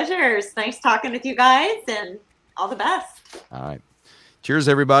 My pleasure. It's nice talking with you guys, and all the best. All right. Cheers,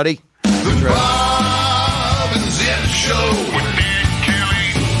 everybody. The Bob and Zip Show.